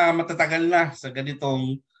mga matatagal na sa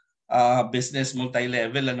ganitong business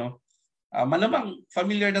multi-level, malamang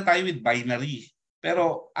familiar na tayo with binary.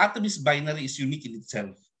 Pero Atomy's binary is unique in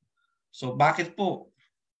itself. So bakit po?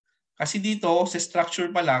 Kasi dito sa structure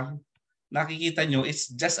pa lang, nakikita nyo, it's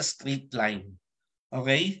just a straight line.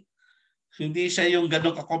 Okay? Hindi siya yung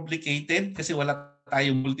ganun ka-complicated kasi wala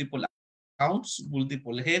tayong multiple accounts,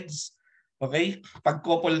 multiple heads. Okay? Pag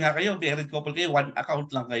couple nga kayo, married couple kayo, one account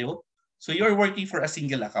lang kayo. So you're working for a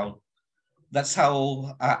single account. That's how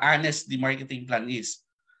honest the marketing plan is.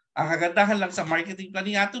 Ang kagandahan lang sa marketing plan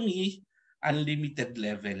ni Atomy, unlimited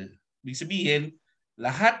level. Ibig sabihin,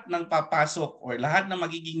 lahat ng papasok or lahat ng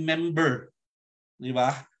magiging member, di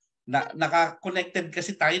ba? Naka-connected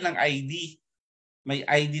kasi tayo ng ID. May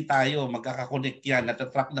ID tayo, magkaka-connect yan,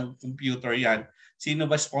 natatrack ng computer yan. Sino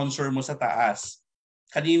ba sponsor mo sa taas?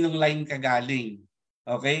 Kaninong line ka galing?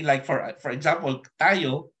 Okay? Like for example,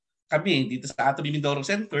 kami dito sa Atomy Mindoro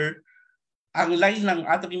Center, ang line ng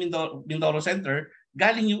Atomy Mindoro Center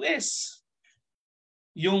galing US.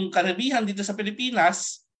 Yung karamihan dito sa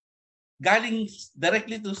Pilipinas, galing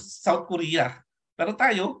directly to South Korea. Pero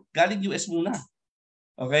tayo, galing US muna.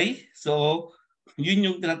 Okay? So, yun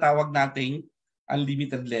yung tinatawag nating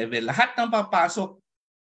unlimited level. Lahat ng papasok,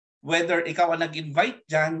 whether ikaw ang nag-invite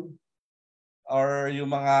dyan or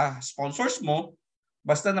yung mga sponsors mo,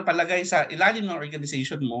 basta napalagay sa ilalim ng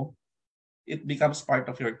organization mo, it becomes part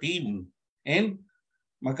of your team. And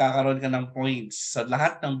magkakaroon ka ng points sa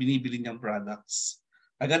lahat ng binibili niyang products.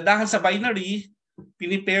 Kagandahan sa binary,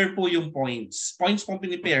 pinipair po yung points. Points po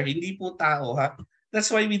pinipair, hindi po tao ha.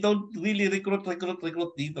 That's why we don't really recruit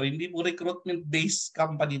dito. Hindi po recruitment-based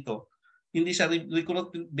company to. Hindi siya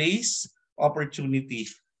recruitment-based opportunity.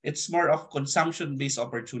 It's more of consumption-based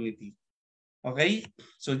opportunity. Okay?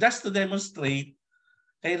 So just to demonstrate,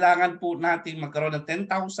 kailangan po natin magkaroon ng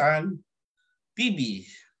 10,000 PV,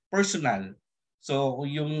 personal. So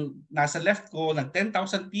yung nasa left ko, ng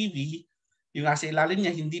 10,000 PV, yung nasa ilalim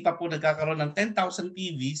niya, hindi pa po nagkakaroon ng 10,000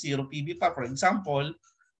 PV, 0 PV pa. For example,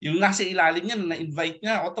 yung nasa ilalim niya, na-invite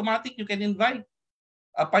niya, automatic you can invite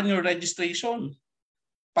upon your registration.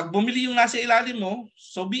 Pag bumili yung nasa ilalim mo,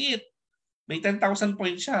 so be it. May 10,000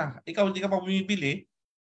 points siya. Ikaw hindi ka pa bumibili,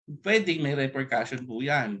 pwedeng may repercussion po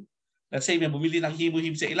yan. Let's say may bumili ng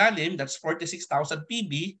himo-him sa ilalim, that's 46,000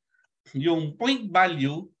 PB. Yung point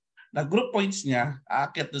value na group points niya,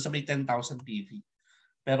 aakyat doon sa may 10,000 PB.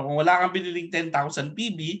 Pero kung wala kang biniling 10,000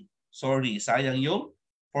 PB, sorry, sayang yung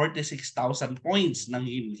 46,000 points ng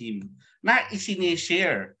him-him na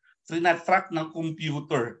isineshare, trinatrack ng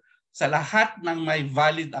computer sa lahat ng may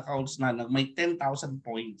valid accounts na may 10,000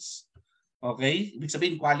 points. Okay? Ibig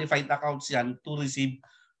sabihin, qualified accounts yan to receive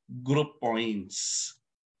group points.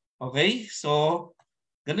 Okay? So,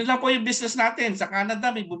 Ganun lang po yung business natin. Sa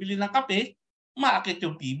Canada, may bumili ng kape, umaakit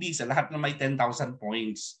yung PB sa lahat na may 10,000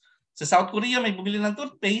 points. Sa South Korea, may bumili ng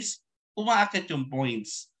toothpaste, umaakit yung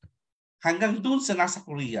points. Hanggang dun sa nasa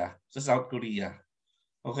Korea, sa South Korea.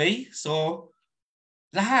 Okay? So,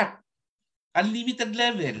 lahat. Unlimited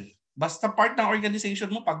level. Basta part ng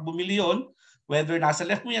organization mo, pag bumili yun, whether nasa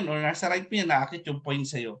left mo yan or nasa right mo yan, naakit yung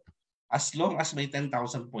points sa'yo. As long as may 10,000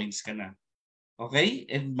 points ka na. Okay?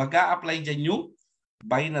 And mag-a-apply dyan yung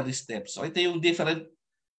binary steps. So ito yung different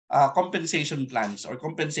compensation plans or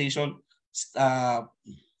compensation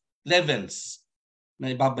levels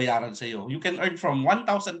na ibabayaran sa iyo. You can earn from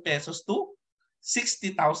 1,000 pesos to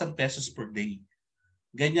 60,000 pesos per day.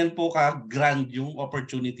 Ganyan po ka-grand yung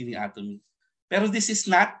opportunity ni Atomy. Pero this is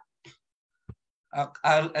not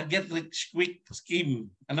a get-rich-quick scheme.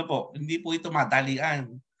 Ano po? Hindi po ito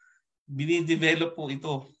madalian. Binidevelop po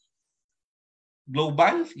ito.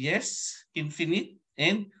 Global, yes. Infinite.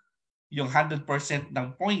 And yung 100% ng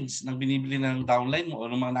points ng binibili ng downline mo o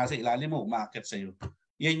ng mga nasa ilalim mo, umaakit sa'yo.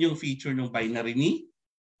 Yan yung feature ng binary ni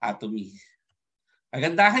Atomy.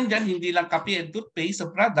 Kagandahan dyan, hindi lang kape and toothpaste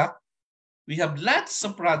sa product. We have lots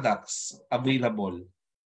of products available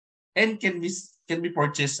and can be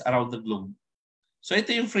purchased around the globe. So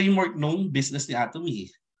ito yung framework ng business ni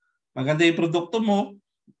Atomy. Maganda yung produkto mo,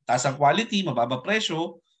 taas ang quality, mababa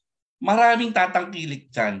presyo, maraming tatangkilik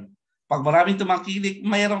dyan. Pag maraming tumangkilik,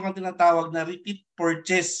 mayroon kang tinatawag na repeat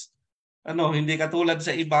purchase. Hindi katulad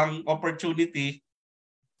sa ibang opportunity,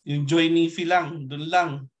 yung joining fee lang, doon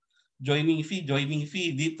lang. Joining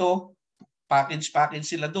fee. Dito, package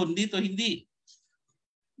sila doon. Dito, hindi.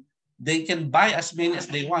 They can buy as many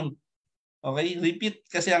as they want. Okay? Repeat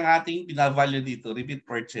kasi ang ating pinavalue dito, repeat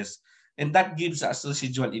purchase. And that gives us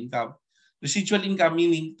residual income. Residual income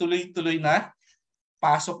meaning tuloy-tuloy na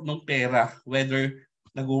pasok ng pera, whether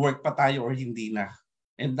nag-work pa tayo or hindi na.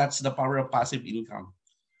 And that's the power of passive income.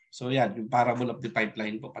 So yan, yung parable of the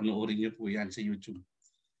pipeline po, panoorin nyo po yan sa YouTube.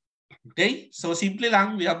 Okay? So simple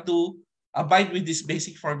lang, we have to abide with this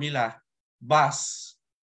basic formula. BUS.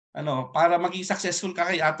 Para maging successful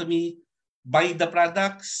ka kay Atomy, buy the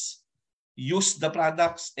products, use the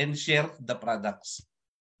products, and share the products.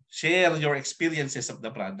 Share your experiences of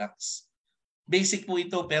the products. Basic po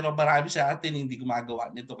ito, pero marami sa atin hindi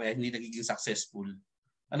gumagawa nito kaya hindi nagiging successful.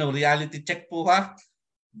 Reality check po ha.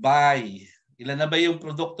 Buy. Ilan na ba yung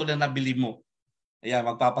produkto na nabili mo? Ayan,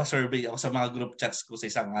 magpapasurvey ako sa mga group chats ko sa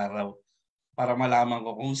isang araw para malaman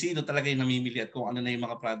ko kung sino talaga yung namimili at kung ano na yung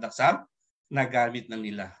mga products na gamit na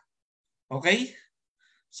nila. Okay?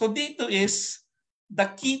 So dito is the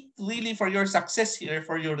key really for your success here,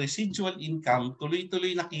 for your residual income,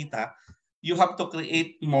 tuloy-tuloy na kita, you have to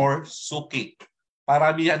create more suki.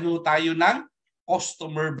 Paramihan tayo ng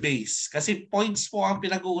customer base. Kasi points po ang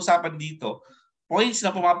pinag-uusapan dito. Points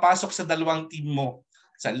na pumapasok sa dalawang team mo.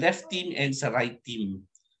 Sa left team and sa right team.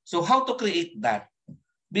 So how to create that?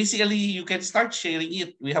 Basically, you can start sharing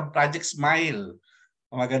it. We have Project Smile.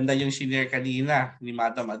 Maganda yung shinare kanina ni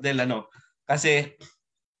Madam Adele. Kasi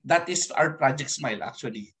that is our Project Smile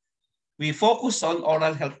actually. We focus on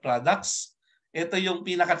oral health products. Ito yung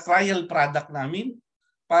pinaka-trial product namin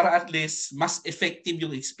para at least mas effective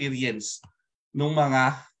yung experience ng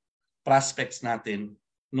mga prospects natin,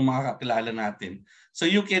 ng mga kakilala natin. So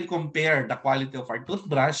you can compare the quality of our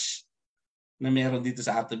toothbrush na meron dito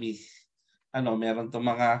sa Atomy. Meron itong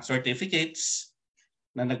mga certificates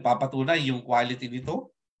na nagpapatunay yung quality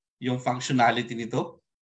nito, yung functionality nito.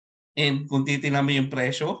 And kung titingnan mo yung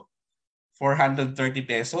presyo, 430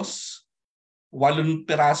 pesos. 8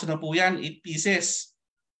 piraso na po yan, 8 pieces.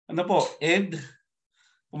 And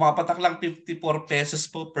pumapatak lang 54 pesos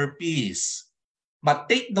po per piece. But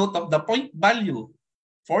take note of the point value,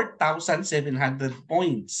 4,700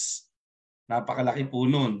 points. Napakalaki po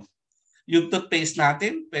nun. Yung toothpaste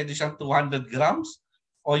natin, pwede siyang 200 grams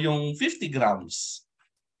o yung 50 grams.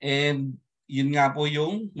 And yun nga po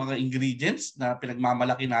yung mga ingredients na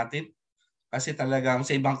pinagmamalaki natin. Kasi talagang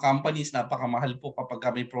sa ibang companies, napakamahal po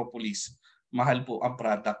kapag may propolis. Mahal po ang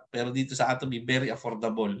product. Pero dito sa Atomy, very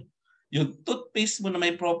affordable. Yung toothpaste mo na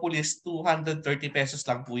may propolis, 230 pesos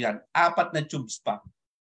lang po yan. 4 na tubes pa.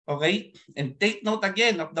 Okay? And take note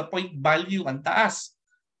again of the point value. Ang taas.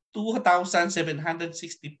 2,760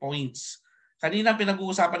 points. Kanina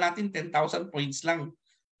pinag-uusapan natin 10,000 points lang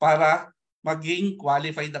para maging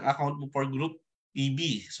qualified ang account mo for group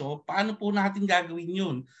PB. So paano po natin gagawin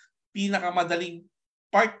yun? Pinakamadaling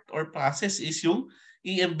part or process is yung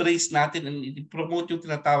i-embrace natin and i-promote yung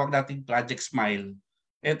tinatawag nating Project Smile.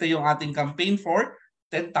 Ito yung ating campaign for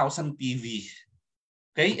 10,000 PV.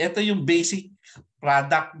 Okay? Ito yung basic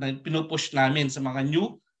product na pinupush namin sa mga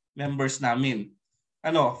new members namin.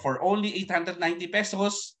 for only 890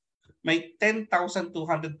 pesos, may 10,220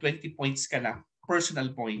 points ka na, personal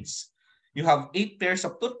points. You have 8 pairs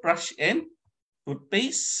of toothbrush and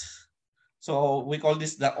toothpaste. So we call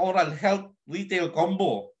this the oral health retail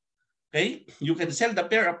combo. Okay? You can sell the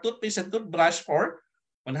pair of toothpaste and toothbrush for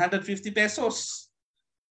 150 pesos.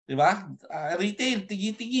 Diba? Retail,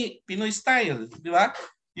 tigi-tigi, Pinoy style. Diba?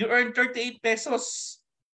 You earn 38 pesos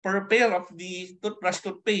per pair of the toothbrush,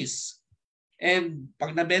 toothpaste. And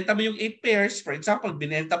pag nabenta mo yung 8 pairs, for example,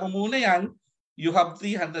 binenta mo muna yan, you have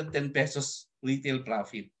 310 pesos retail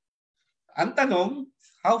profit. Ang tanong,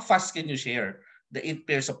 how fast can you share the 8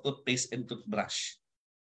 pairs of toothpaste and toothbrush?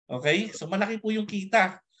 Okay? So malaki po yung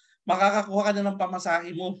kita. Makakakuha ka na ng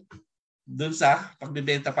pamasahe mo dun sa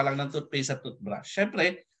pagbibenta pa lang ng toothpaste at toothbrush.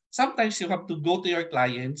 Siyempre, sometimes you have to go to your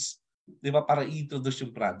clients, di ba, para i-introduce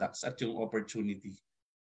yung products at yung opportunity.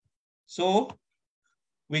 So,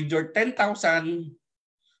 with your 10,220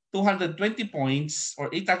 points or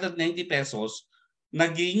 890 pesos,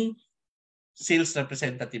 naging sales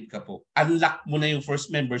representative ka po. Unlock mo na yung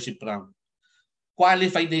first membership rank.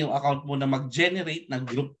 Qualified na yung account mo na mag-generate ng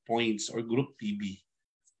group points or group PB.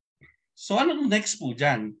 So ano next po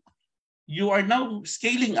dyan? You are now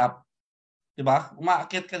scaling up. Diba?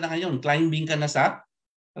 Umaakyat ka na ngayon. Climbing ka na sa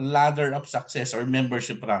ladder of success or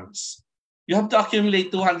membership ranks. You have to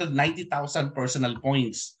accumulate 290,000 personal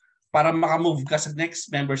points para makamove ka sa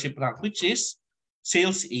next membership rank, which is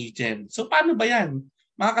sales agent. So paano ba yan?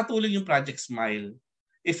 Makakatulong yung Project Smile.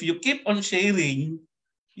 If you keep on sharing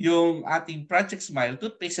yung ating Project Smile,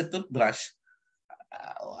 toothpaste and toothbrush,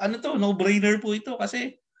 no-brainer po ito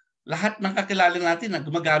kasi lahat ng kakilala natin na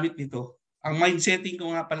gumagamit nito. Ang mindsetting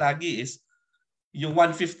ko nga palagi is, yung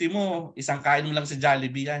 150 mo, isang kain mo lang sa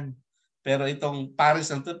Jollibee yan. Pero itong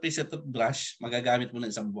pares ng toothpaste at toothbrush, magagamit mo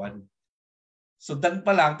na isang buwan. So dan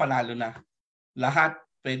pa lang, panalo na. Lahat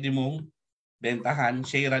pwede mong bentahan,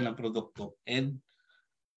 sharean ng produkto. And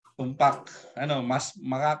tumpak, mas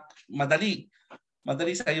madali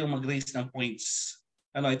sa iyo mag-raise ng points.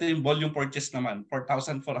 Ito yung volume purchase naman,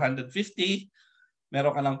 4,450.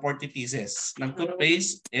 Meron ka ng 40 pieces ng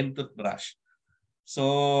toothpaste and toothbrush.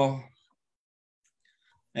 So,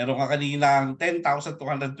 meron ka kaninang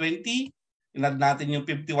 10,220. Inad natin yung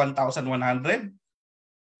 51,100.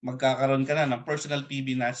 Magkakaroon ka na ng personal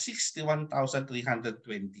PB na 61,320.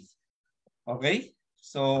 Okay?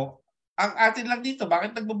 So, ang atin lang dito,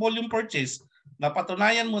 bakit nagbo-volume purchase?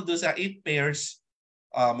 Napatunayan mo doon sa 8 pairs,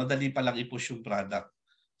 madali pa lang i-push yung product.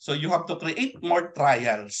 So, you have to create more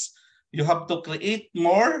trials. You have to create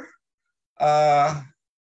more,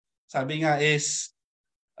 sabi nga is,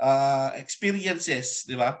 experiences,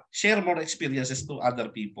 di ba? Share more experiences to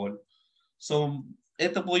other people. So,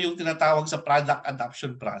 ito po yung tinatawag sa product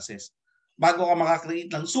adoption process. Bago ka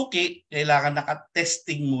makakreate ng suki, kailangan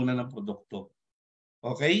naka-testing muna ng produkto.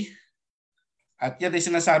 Okay? At yan ay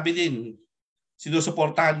sinasabi din,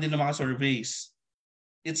 sinusuportahan din ng mga surveys.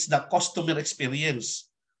 It's the customer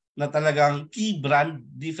experience na talagang key brand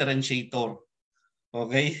differentiator.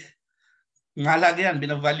 Okay? Mahalaga yan,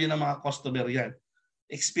 binavalue ng mga customer yan.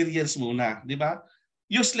 Experience muna, di ba?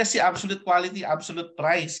 Useless si absolute quality, absolute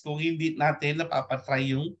price kung hindi natin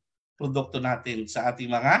napapatry yung produkto natin sa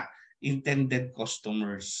ating mga intended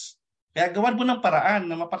customers. Kaya gawan mo ng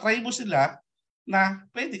paraan na mapatry mo sila na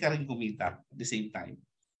pwede ka rin kumita at the same time.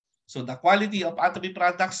 So the quality of Atomy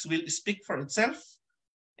products will speak for itself.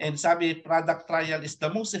 And sabi, product trial is the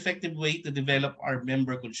most effective way to develop our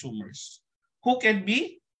member consumers, who can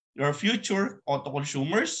be your future auto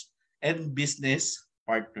consumers and business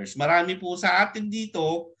partners. Marami po sa atin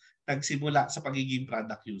dito nagsimula sa pagiging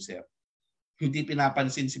product user. Hindi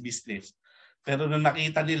pinapansin si business. Pero nung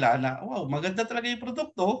nakita nila na, wow, maganda talaga yung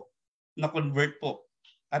produkto, na-convert po.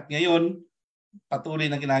 At ngayon, patuloy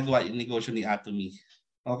na ginagawa yung negosyo ni Atomy.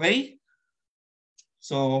 Okay?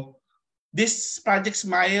 So, this Project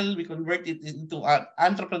Smile, we convert it into an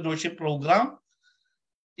entrepreneurship program.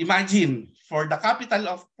 Imagine, for the capital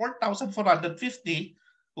of 4,450,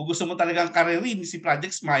 kung gusto mo talagang karirin si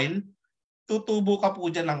Project Smile, tutubo ka po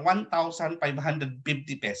dyan ng 1,550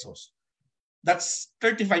 pesos. That's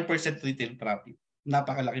 35% retail profit.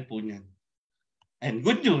 Napakalaki po niyan. And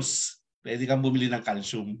good news, pwede kang bumili ng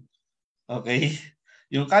calcium. Okay?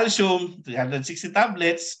 Yung calcium, 360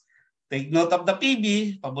 tablets, take note of the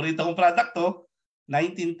PB, paborito kong product to,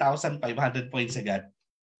 19,500 points agad.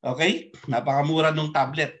 Okay? Napakamura nung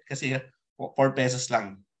tablet kasi 4 pesos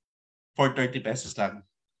lang. 430 pesos lang.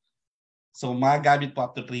 So magagamit po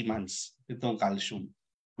up to 3 months itong calcium.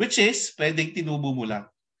 Which is, pwedeng tinubo mo lang.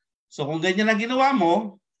 So kung ganyan ang ginawa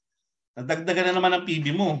mo, nadagdagan na naman ang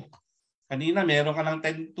PB mo. Kanina meron ka ng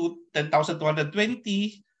 10,220,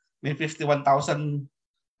 may 51,100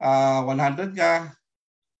 ka,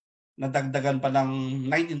 nadagdagan pa ng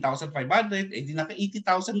 19,500, di naka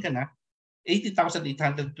 80,000 ka na,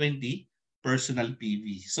 80,820 personal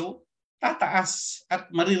PV. So, tataas at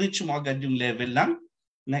marireach mo agad yung level ng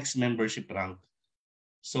next membership rank.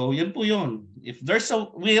 So, yun po yun. If there's a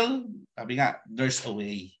will, sabi nga, there's a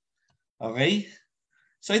way. Okay?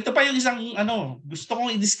 So, ito pa yung isang gusto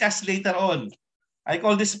kong i-discuss later on. I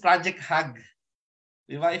call this Project Hug.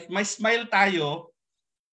 Diba? If may smile tayo,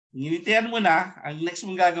 nginitian mo na, ang next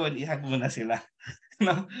mong gagawin, i-hug mo na sila.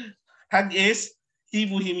 Hug is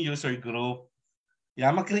Himu-Him User Group.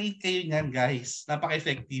 Mag-create kayo niyan, guys.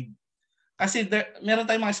 Napaka-effective. Kasi meron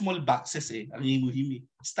tayong mga small boxes ang Himu-Him.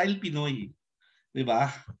 Style Pinoy.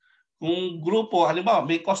 Diba? Kung grupo, halimbawa,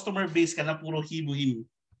 may customer base ka na puro Himu-Him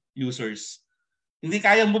users. Hindi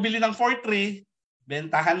kayang bumili ng 4 tray,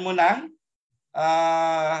 bentahan mo ng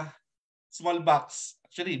small box.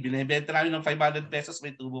 Actually, binibenta namin ng 500 pesos,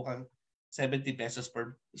 may tubo kang 70 pesos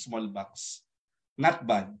per small box. Not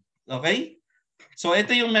bad. Okay? So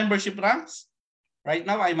ito yung membership ranks. Right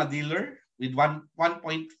now, I'm a dealer with 1.5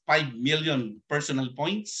 million personal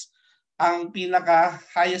points. Ang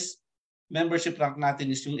pinaka-highest membership rank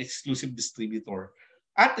natin is yung exclusive distributor.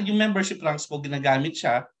 At yung membership ranks po, ginagamit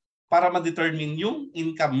siya para ma-determine yung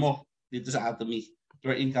income mo dito sa Atomy,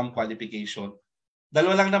 your income qualification.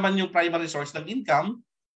 Dalawa lang naman yung primary source ng income.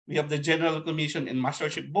 We have the General Commission and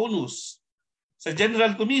Mastership Bonus. Sa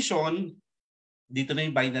General Commission, dito na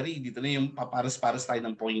yung binary, dito na yung paparas-paras tayo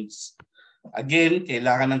ng points. Again,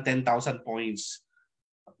 kailangan ng 10,000 points.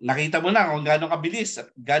 Nakita mo na kung gaano kabilis at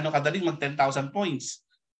gaano kadaling mag 10,000 points.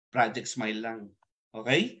 Project Smile lang.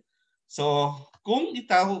 Okay? So, kung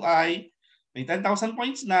ikaw ay may 10,000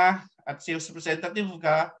 points na at sales representative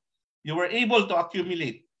ka, you were able to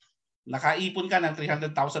accumulate. Nakaipon ka ng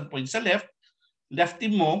 300,000 points sa left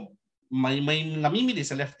team mo, may namimili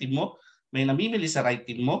sa left team mo, may namimili sa right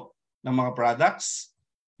team mo ng mga products,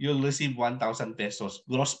 you'll receive 1,000 pesos.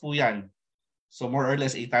 Gross po yan. So more or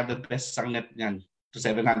less 800 pesos ang net niyan to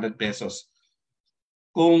 700 pesos.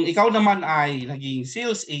 Kung ikaw naman ay naging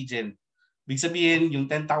sales agent, ibig sabihin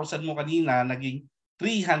yung 10,000 mo kanina naging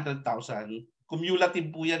 300,000. Cumulative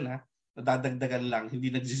po yan nadadagdagan lang, hindi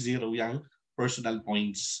nag-zero yung personal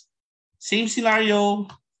points. Same scenario,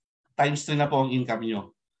 times 3 na po ang income nyo.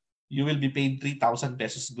 You will be paid 3,000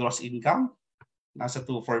 pesos gross income. Nasa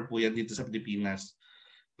 2,400 po yan dito sa Pilipinas.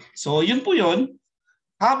 So yun po yun.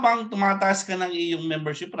 Habang tumataas ka ng iyong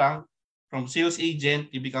membership rank, from sales agent,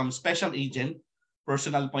 you become special agent,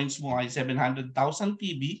 personal points mo ay 700,000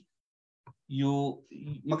 PB,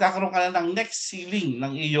 magkakaroon ka na ng next ceiling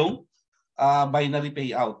ng iyong binary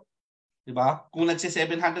payout. Diba? Kung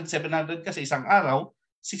nagsi-700 ka sa isang araw,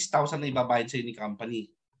 6,000 na ibabayad sa ni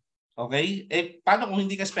company. Okay? Paano kung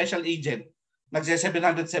hindi ka special agent?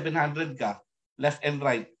 Nagsi-700 ka, left and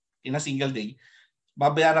right, in a single day,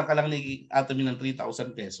 babayaran ka lang ni Atomy ng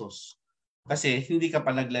 3,000 pesos. Kasi hindi ka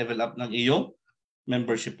pa nag-level up ng iyong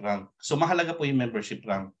membership rank. So mahalaga po yung membership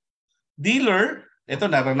rank. Dealer, ito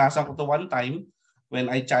naranasan ko to one time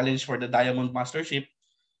when I challenged for the Diamond Mastership.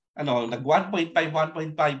 Nag 1.5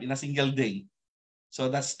 in a single day. So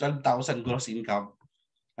that's 12,000 gross income.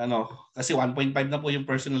 Kasi 1.5 na po yung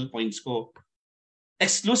personal points ko.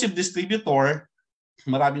 Exclusive distributor,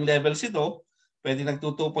 maraming levels ito. Pwede nag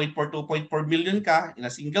 2.4 million ka in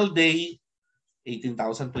a single day.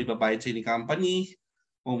 18,000 po ibabayad sa ni company.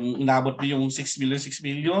 Kung inabot mo yung 6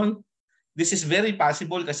 million, this is very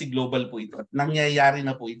possible kasi global po ito. At nangyayari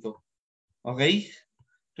na po ito. Okay?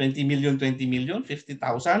 20 million,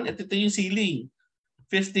 50,000. At ito yung ceiling.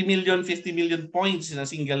 50 million points in a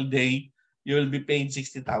single day, you will be paid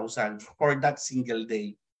 60,000 for that single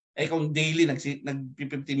day. Kung daily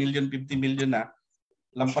nag-50 million na,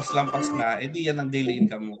 lampas-lampas na, di yan ang daily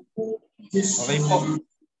income mo. Okay po.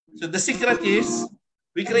 So the secret is,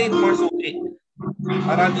 we create more suki.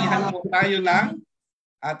 Paramihan po tayo ng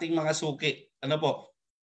ating mga suki.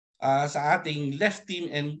 Sa ating left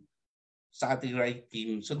team and sa ating right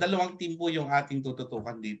team. So dalawang team po yung ating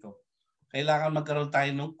tututukan dito. Kailangan magkaroon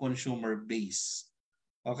tayo ng consumer base.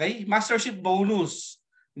 Okay? Mastership bonus.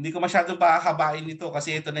 Hindi ko masyadong pakakabain nito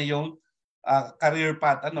kasi ito na yung career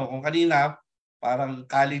path. Kung kanina, parang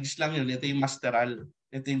college lang yun. Ito yung masteral.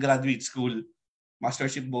 Ito yung graduate school.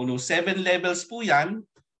 Mastership bonus. 7 levels po yan.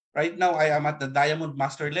 Right now, I am at the Diamond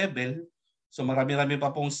Master level. So marami-rami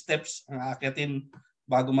pa pong steps ang aakyatin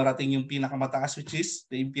bago marating yung pinakamataas, which is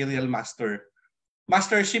the Imperial Master.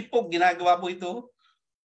 Mastership po, ginagawa po ito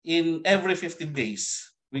in every 15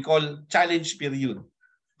 days. We call challenge period.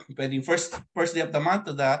 Pwedeng first day of the month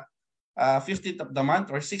to the 15th of the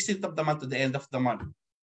month or 16th of the month to the end of the month.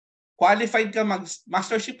 Qualified ka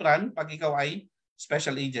mag-mastership run pag ikaw ay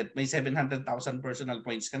special agent. May 700,000 personal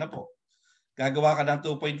points ka na po. Gagawa ka ng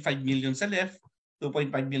 2.5 million sa left, 2.5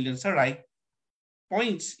 million sa right,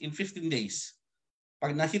 points in 15 days.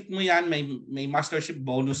 Pag na-hit mo yan, may mastership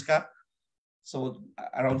bonus ka. So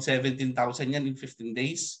around 17,000 yan in 15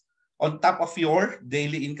 days. On top of your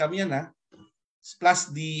daily income yan ha. Plus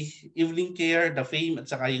the evening care, the fame, at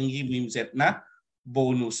saka yung evening set na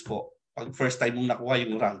bonus po. Pag first time mong nakuha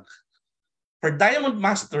yung rank. For Diamond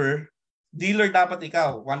Master, dealer dapat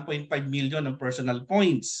ikaw, 1.5 million ng personal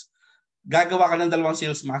points. Gagawa ka ng 2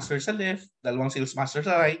 sales master sa left, 2 sales master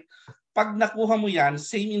sa right. Pag nakuha mo yan,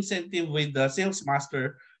 same incentive with the sales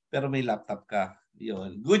master, pero may laptop ka.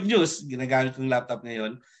 Yun. Good news, ginagamit kong laptop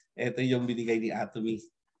ngayon. Ito yung binigay ni Atomy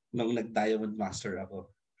nung nag-Diamond Master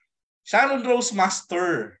ako. Sharon Rose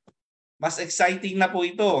Master. Mas exciting na po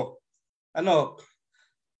ito.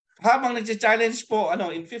 Habang nag-challenge po,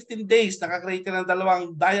 in 15 days, nakakreate ka ng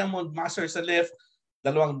 2 Diamond Master sa left,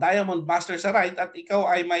 2 Diamond Master sa right, at ikaw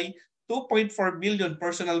ay may 2.4 billion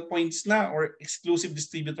personal points na or exclusive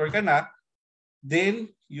distributor ka na, then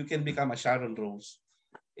you can become a Sharon Rose.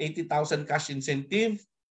 80,000 cash incentive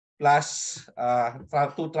plus 2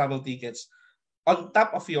 travel tickets on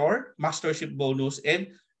top of your mastership bonus and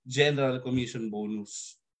general commission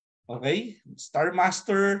bonus. Okay? Star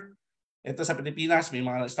Master. Ito sa Pilipinas, may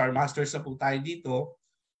mga Star Masters na po tayo dito.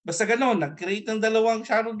 Basta gano'n, nag-create ng 2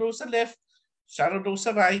 Sharon Rose sa left, Sharon Rose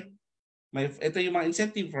sa right. Ito yung mga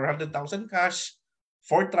incentive, 400,000 cash,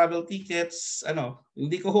 4 travel tickets.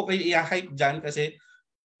 Hindi ko kayo i-hype dyan kasi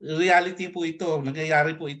reality po ito,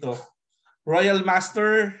 nangyayari po ito. Royal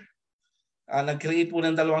Master, nag-create po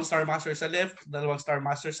ng 2 Star Master sa left, 2 Star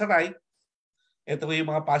Master sa right. Ito po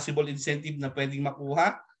yung mga possible incentive na pwedeng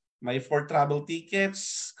makuha. May 4 travel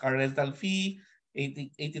tickets, car rental fee,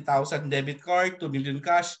 80,000 debit card, 2 million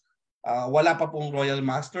cash. Wala pa pong Royal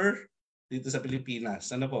Master dito sa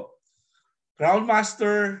Pilipinas. Crown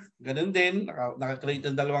Master, ganun din. Naka-create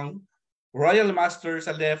ng 2 Royal Master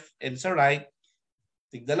sa left and sa right.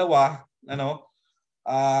 Tig-2.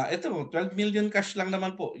 Ito, 12 million cash lang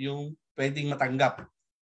naman po yung pwedeng matanggap.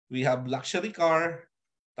 We have luxury car,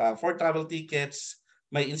 4 travel tickets,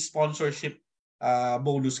 may sponsorship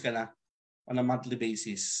bonus ka na on a monthly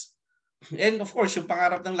basis. And of course, yung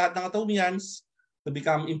pangarap ng lahat ng Atomians to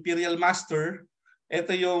become Imperial Master, ito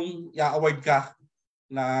yung i-award ka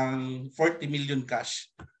ng 40 million cash.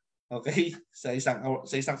 Okay? Sa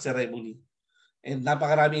isang ceremony. And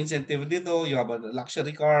napakaraming incentive dito. You have a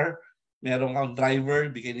luxury car, meron kang driver,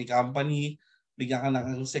 bigay ni company, bigyan ka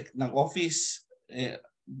ng office,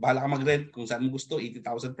 bahala ka mag-rent kung saan mo gusto,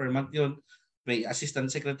 80,000 per month yun. May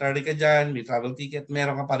assistant secretary ka dyan, may travel ticket,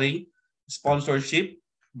 meron ka pa rin sponsorship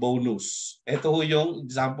bonus. Ito yung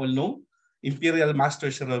example ng Imperial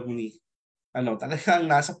Master Ceremony. Talagang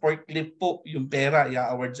nasa forklift po yung pera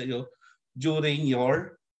i-award sa iyo during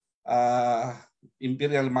your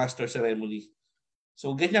Imperial Master Ceremony.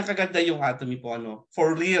 So ganyan kaganda yung Atomy po,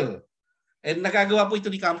 for real. And nagagawa po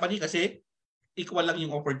ito ni company kasi equal lang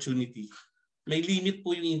yung opportunity. May limit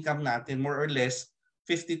po yung income natin, more or less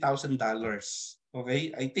 $50,000. Okay?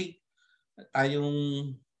 I think tayong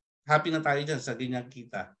happy na tayo dyan sa ganyang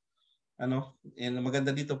kita. And maganda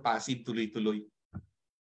dito, passive, tuloy-tuloy.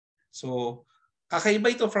 So, kakaiba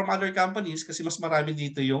ito from other companies kasi mas marami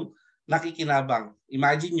dito yung nakikinabang.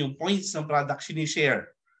 Imagine yung points ng product ni-share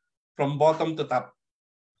from bottom to top.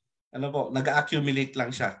 Nag-accumulate lang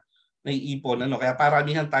siya. Naiipon. Kaya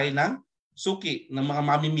paramihan tayo ng suki ng mga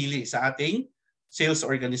mamimili sa ating sales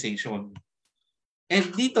organization. And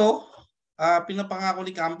dito, pinapangako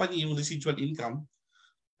ni company yung residual income.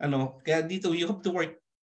 Kaya dito you have to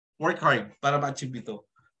work hard para ma-achieve ito.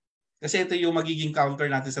 Kasi ito yung magiging counter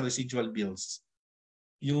natin sa residual bills.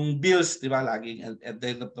 Yung bills, di ba, laging at the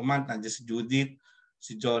end of the month, nandiyan si Judith,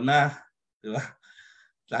 si Jonah, di ba?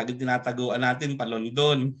 Laging tinataguan natin pa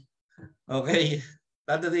London. Okay.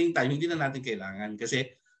 Dadating time, hindi na natin kailangan kasi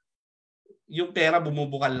yung pera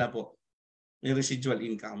bumubukal na po. May residual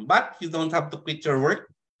income. But you don't have to quit your work.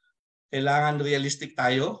 Kailangan realistic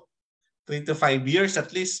tayo. 3 to 5 years at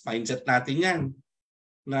least, mindset natin yan.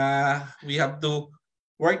 Na we have to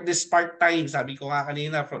work this part-time. Sabi ko nga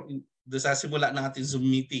kanina, doon sa simula ng ating Zoom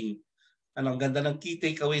meeting. Ang ganda ng key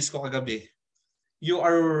takeaways ko kagabi. You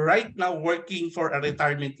are right now working for a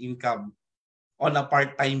retirement income on a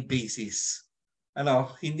part-time basis.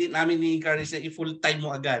 Hindi namin ni-encourage na i-full-time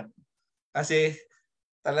mo agad. Kasi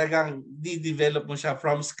talagang di-develop mo siya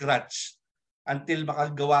from scratch until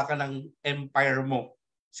makagawa ka ng empire mo.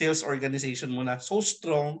 Sales organization mo na so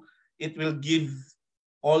strong, it will give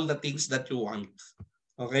all the things that you want.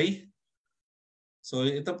 Okay? So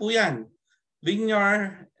ito po yan.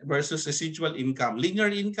 Linear versus residual income.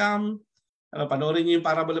 Linear income, panoorin niyo yung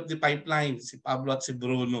Parable of the Pipeline, si Pablo at si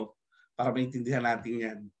Bruno, para maintindihan natin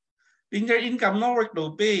yan. Linear income, no work,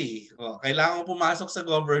 no pay. Kailangan ko pumasok sa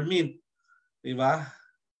government. Diba?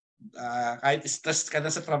 Kahit stressed ka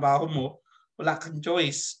na sa trabaho mo, wala kang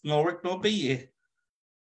choice. No work, no pay eh.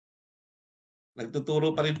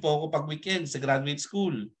 Nagtuturo pa rin po ako pag weekend sa graduate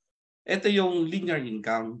school. Ito yung linear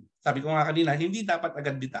income. Sabi ko nga kanina, hindi dapat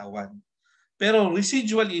agad bitawan. Pero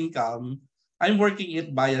residual income, I'm working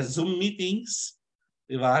it via Zoom meetings.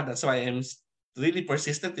 Diba? That's why I'm really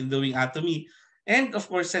persistent in doing Atomy. And of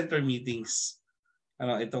course, center meetings.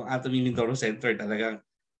 Itong Atomy Mindoro Center talagang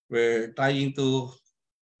we're trying to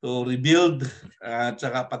rebuild at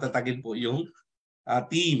saka patatagin po yung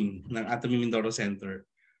team ng Atomy Mindoro Center.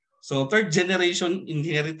 So third generation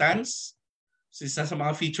inheritance. So, isa sa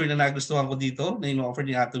mga feature na nagustuhan ko dito na ino-offer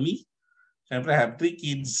ni Atomy. Siyempre, I have 3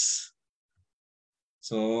 kids.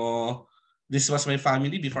 So this was my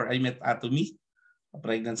family before I met Atomy.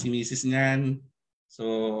 Pregnant si Mrs. niyan.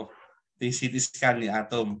 So the CT scan ni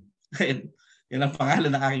Atom. Yan ang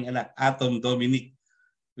pangalan ng aking anak, Atom Dominic.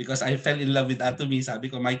 Because I fell in love with Atomy. Sabi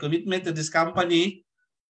ko, my commitment to this company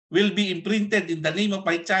will be imprinted in the name of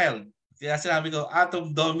my child. Kaya sinabi ko,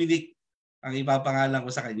 Atom Dominic ang ipapangalan ko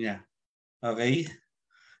sa kanya. Okay?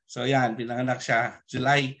 So yan, pinanganak siya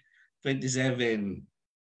July 27,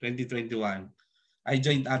 2021. I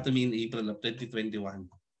joined Atomy in April of 2021.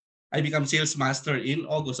 I become sales master in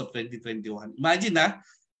August of 2021. Imagine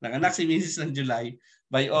nanganak si Mrs. ng July,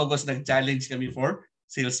 by August nag-challenge kami for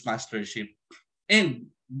sales mastership.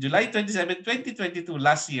 And July 27, 2022,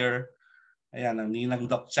 last year, ayan, ang ninang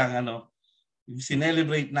Doc Chang,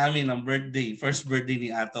 sinelebrate namin ang birthday, first birthday ni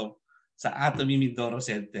Atom sa Atomy Mindoro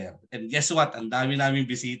Center. And guess what? Ang dami naming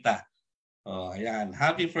bisita. Ayan,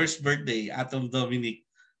 happy first birthday, Atom Dominic.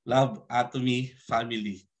 Love Atomy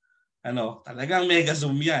family. Talagang mega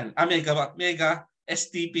Zoom yan. Mega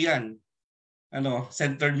STP yan.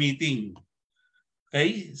 Center meeting.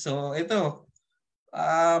 Okay? So ito,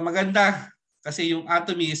 maganda kasi yung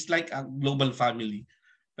Atomy is like a global family.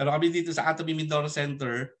 Pero kami dito sa Atomy Mindoro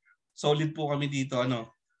Center, solid po kami dito.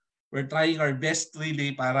 We're trying our best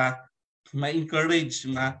really para ma-encourage,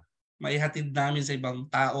 maihatid namin sa ibang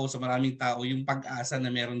tao, sa maraming tao, yung pag-asa na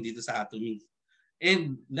meron dito sa Atomy.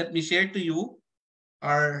 And let me share to you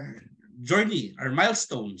our journey, our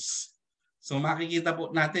milestones. So makikita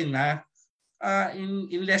po natin na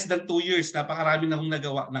in less than 2 years, napakarami na akong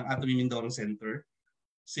nagawa ng Atomy Mindoro Center.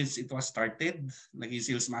 Since it was started, naging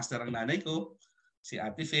sales master ang nanay ko, si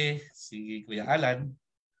Ate Fe, si Kuya Alan,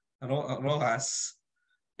 Rojas,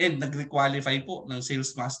 and nag-requalify po ng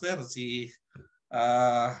sales master si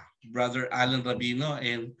Brother Alan Rabino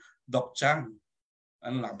and Doc Chang.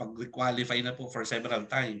 Nakapag-requalify na po for several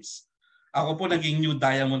times. Ako po naging new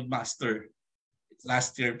Diamond Master.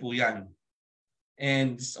 Last year po yan.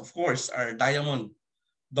 And of course, our Diamond,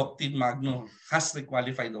 Doc Tim Magno, has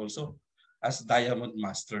requalified also as Diamond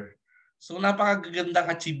Master. So napakagandang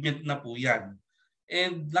achievement na po yan.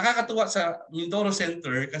 And nakakatuwa sa Mindoro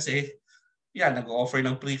Center kasi yan, nag-offer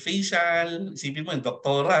ng pre-facial. Isipin mo, yung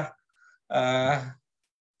doktora.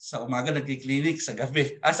 Sa umaga nagki-clinic, sa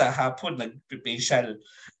gabi, sa hapon nagpi-facial.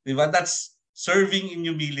 Diba? That's serving in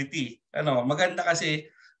humility. Maganda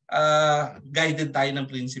kasi guided tayo ng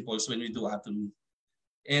principles when we do Atomy.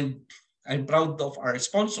 And I'm proud of our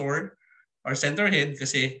sponsor, our center head,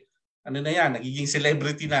 kasi nagiging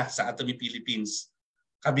celebrity na sa Atomy Philippines.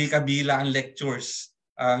 Kabi-kabila ang lectures,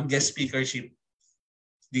 ang guest speakership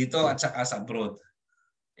dito at saka sa abroad.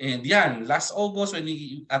 And yan, last August when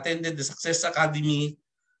we attended the Success Academy,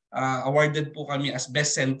 awarded po kami as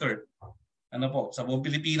best center. Sa buong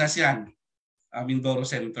Pilipinas yan, Mindoro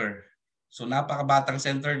Center. So napakabatang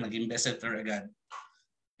center, naging best center agad.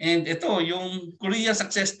 And ito, yung Korea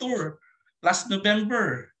Success Tour, last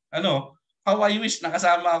November. How I wish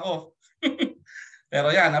nakasama ako.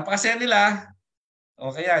 Pero yan, napakasaya nila.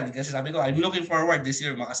 Okay yan, kasi sabi ko, I'm looking forward this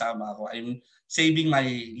year makasama ako. I'm saving my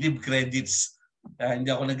leave credits. Hindi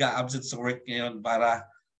ako nag-a-absent sa work ngayon para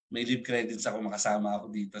may leave credits ako, makasama ako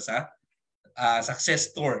dito sa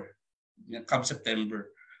Success Tour come September.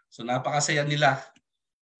 So napakasaya nila.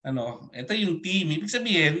 Ito yung team. Ibig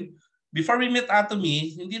sabihin, before we met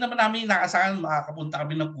Atomy, hindi naman namin inaasahan makakapunta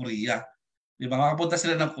kami ng Korea. Di ba? Makapunta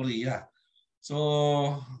sila ng Korea.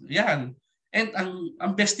 So, yan. And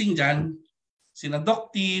ang best thing dyan, sina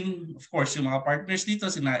Doc Tin, of course, yung mga partners dito,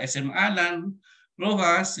 sina SM Alan,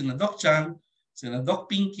 Rojas, sina Doc Chang, sina Doc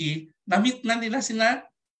Pinky, na-meet na nila sina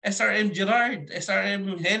SRM Gerard,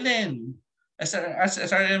 SRM Helen,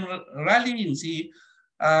 SRM Rallying, si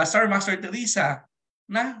Sir Master Teresa,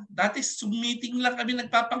 na dati submitting lang kami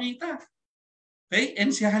nagpapakita. Okay?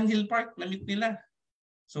 And si Hanhill Park, na-meet nila.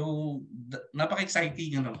 So,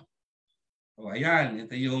 napaka-exciting, ano? So, ayan,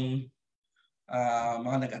 ito yung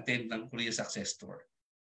mga nag-attend ng Korea Success Tour.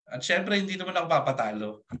 At syempre, hindi naman ako papatalo.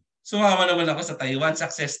 Sumama naman ako sa Taiwan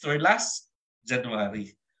Success Tour last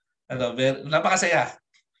January. Ano, napakasaya.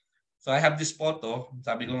 So I have this photo.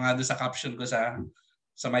 Sabi ko nga doon sa caption ko sa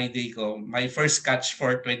my day ko, my first catch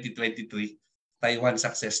for 2023, Taiwan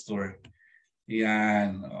Success Tour.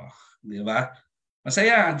 Yan. Oh, di ba?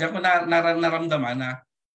 Masaya. Diyan ko naramdaman na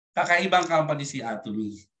kakaibang company si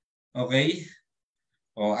Atomy. Okay?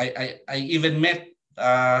 Oh, I even met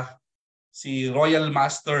si Royal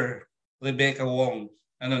Master Rebecca Wong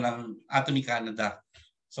ng Atomy Canada.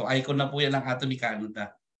 So icon na po yan ng Atomy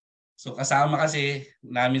Canada. So kasama kasi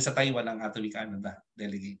namin sa Taiwan ang Atomy Canada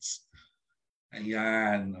delegates.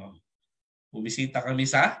 Ayan. Oh. Bumisita kami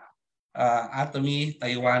sa Atomy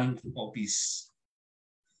Taiwan office.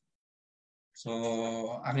 So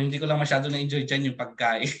hindi ko lang masyado na-enjoy dyan yung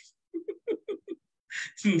pagkain.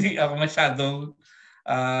 Hindi ako masyadong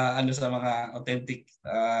sa mga authentic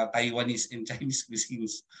Taiwanese and Chinese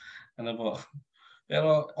cuisines. Ano po.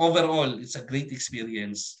 Pero overall, it's a great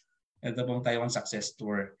experience. Ito pong Taiwan Success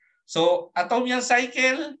Tour. So, Atomy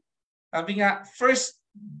cycle, sabi nga, first,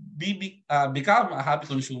 become a happy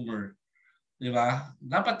consumer. Di ba?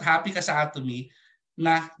 Dapat happy ka sa Atomy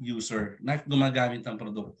na user, na gumagamit ng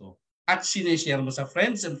produkto. At sineshare mo sa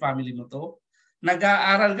friends and family mo to.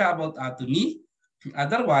 Nag-aaral ka about Atomy.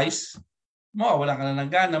 Otherwise, mawawala ka na ng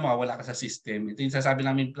gana, mawawala ka sa system. Ito yung sasabi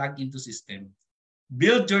namin, plug into system.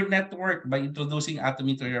 Build your network by introducing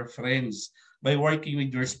Atomy to your friends, by working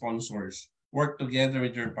with your sponsors. Work together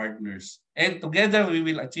with your partners. And together, we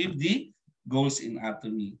will achieve the goals in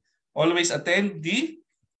Atomy. Always attend the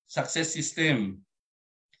success system.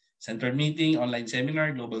 Center meeting, online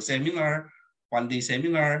seminar, global seminar, one-day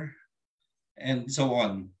seminar, and so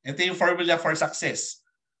on. Ito yung formula for success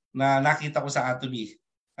na nakita ko sa Atomy.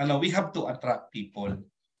 We have to attract people.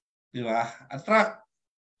 Di ba? Attract.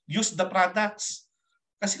 Use the products.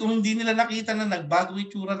 Kasi kung hindi nila nakita na nagbago yung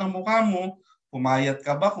itsura ng mukha mo, pumayat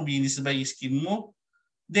ka ba, kuminis ba yung skin mo,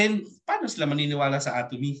 then paano sila maniniwala sa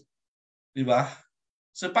Atomy? Di ba?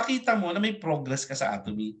 So pakita mo na may progress ka sa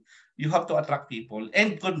Atomy. You have to attract people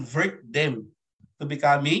and convert them to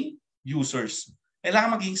becoming users.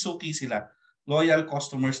 Kailangan maging suki sila. Loyal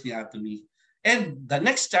customers ni Atomy. And the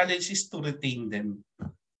next challenge is to retain them.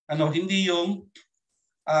 Hindi yung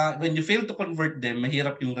when you fail to convert them,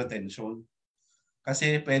 mahirap yung retention.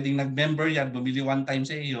 Kasi pwedeng nag-member yan, bumili one time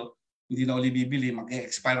sa iyo, hindi na uli bibili,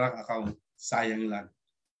 mag-expire ang account. Sayang lang.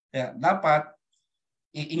 Kaya dapat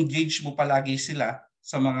i-engage mo palagi sila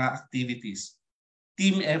sa mga activities.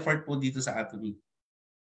 Team effort po dito sa Atomy.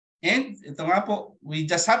 And ito nga po, we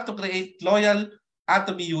just have to create loyal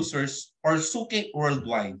Atomy users or suki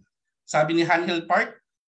worldwide. Sabi ni Hanhill Park,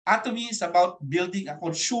 Atomy is about building a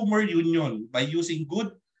consumer union by using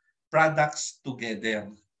good products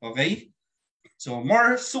together. Okay? So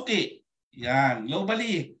more suki. Yan,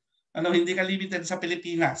 globally. Hindi ka limited sa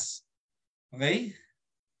Pilipinas. Okay?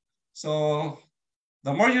 So the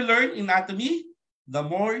more you learn in Atomy, the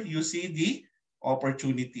more you see the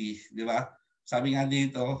opportunity. Di ba? Sabi nga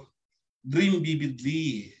dito, dream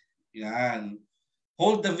vividly. Yan.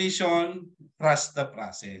 Hold the vision, trust the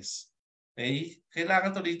process. Okay?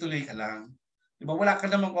 Kailangan tuloy-tuloy ka lang. Diba? Wala ka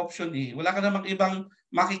namang option eh. Wala ka namang ibang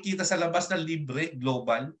makikita sa labas na libre,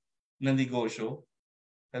 global, na negosyo.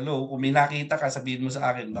 Hello, kung may nakita ka, sabihin mo sa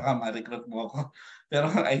akin, baka ma-recruit mo ako. Pero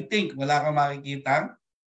I think wala kang makikita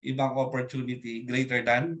ibang opportunity greater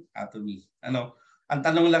than Atomy. Ang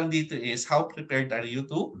tanong lang dito is, how prepared are you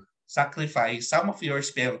to sacrifice some of your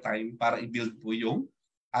spare time para i-build po yung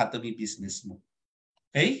Atomy business mo?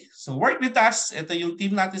 Okay? So work with us. Ito yung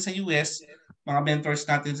team natin sa US, mga mentors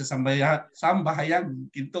natin sa Sambahayan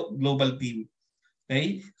Ginto Global Team.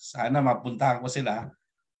 Okay? Sana mapuntahan ko sila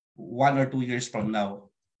 1 or 2 years from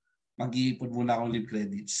now. Mag-iipon muna akong leave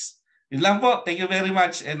credits. Yun lang po. Thank you very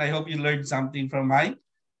much and I hope you learned something from my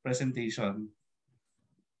presentation.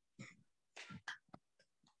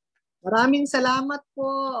 Maraming salamat po,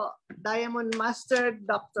 Diamond Master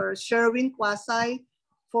Dr. Sherwin Kwasay,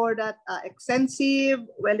 for that extensive,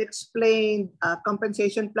 well-explained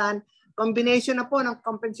compensation plan. Combination na po ng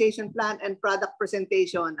compensation plan and product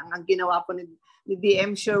presentation ang ginawa po ni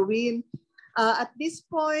DM Sherwin. At this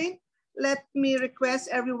point, let me request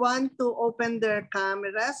everyone to open their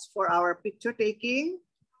cameras for our picture taking.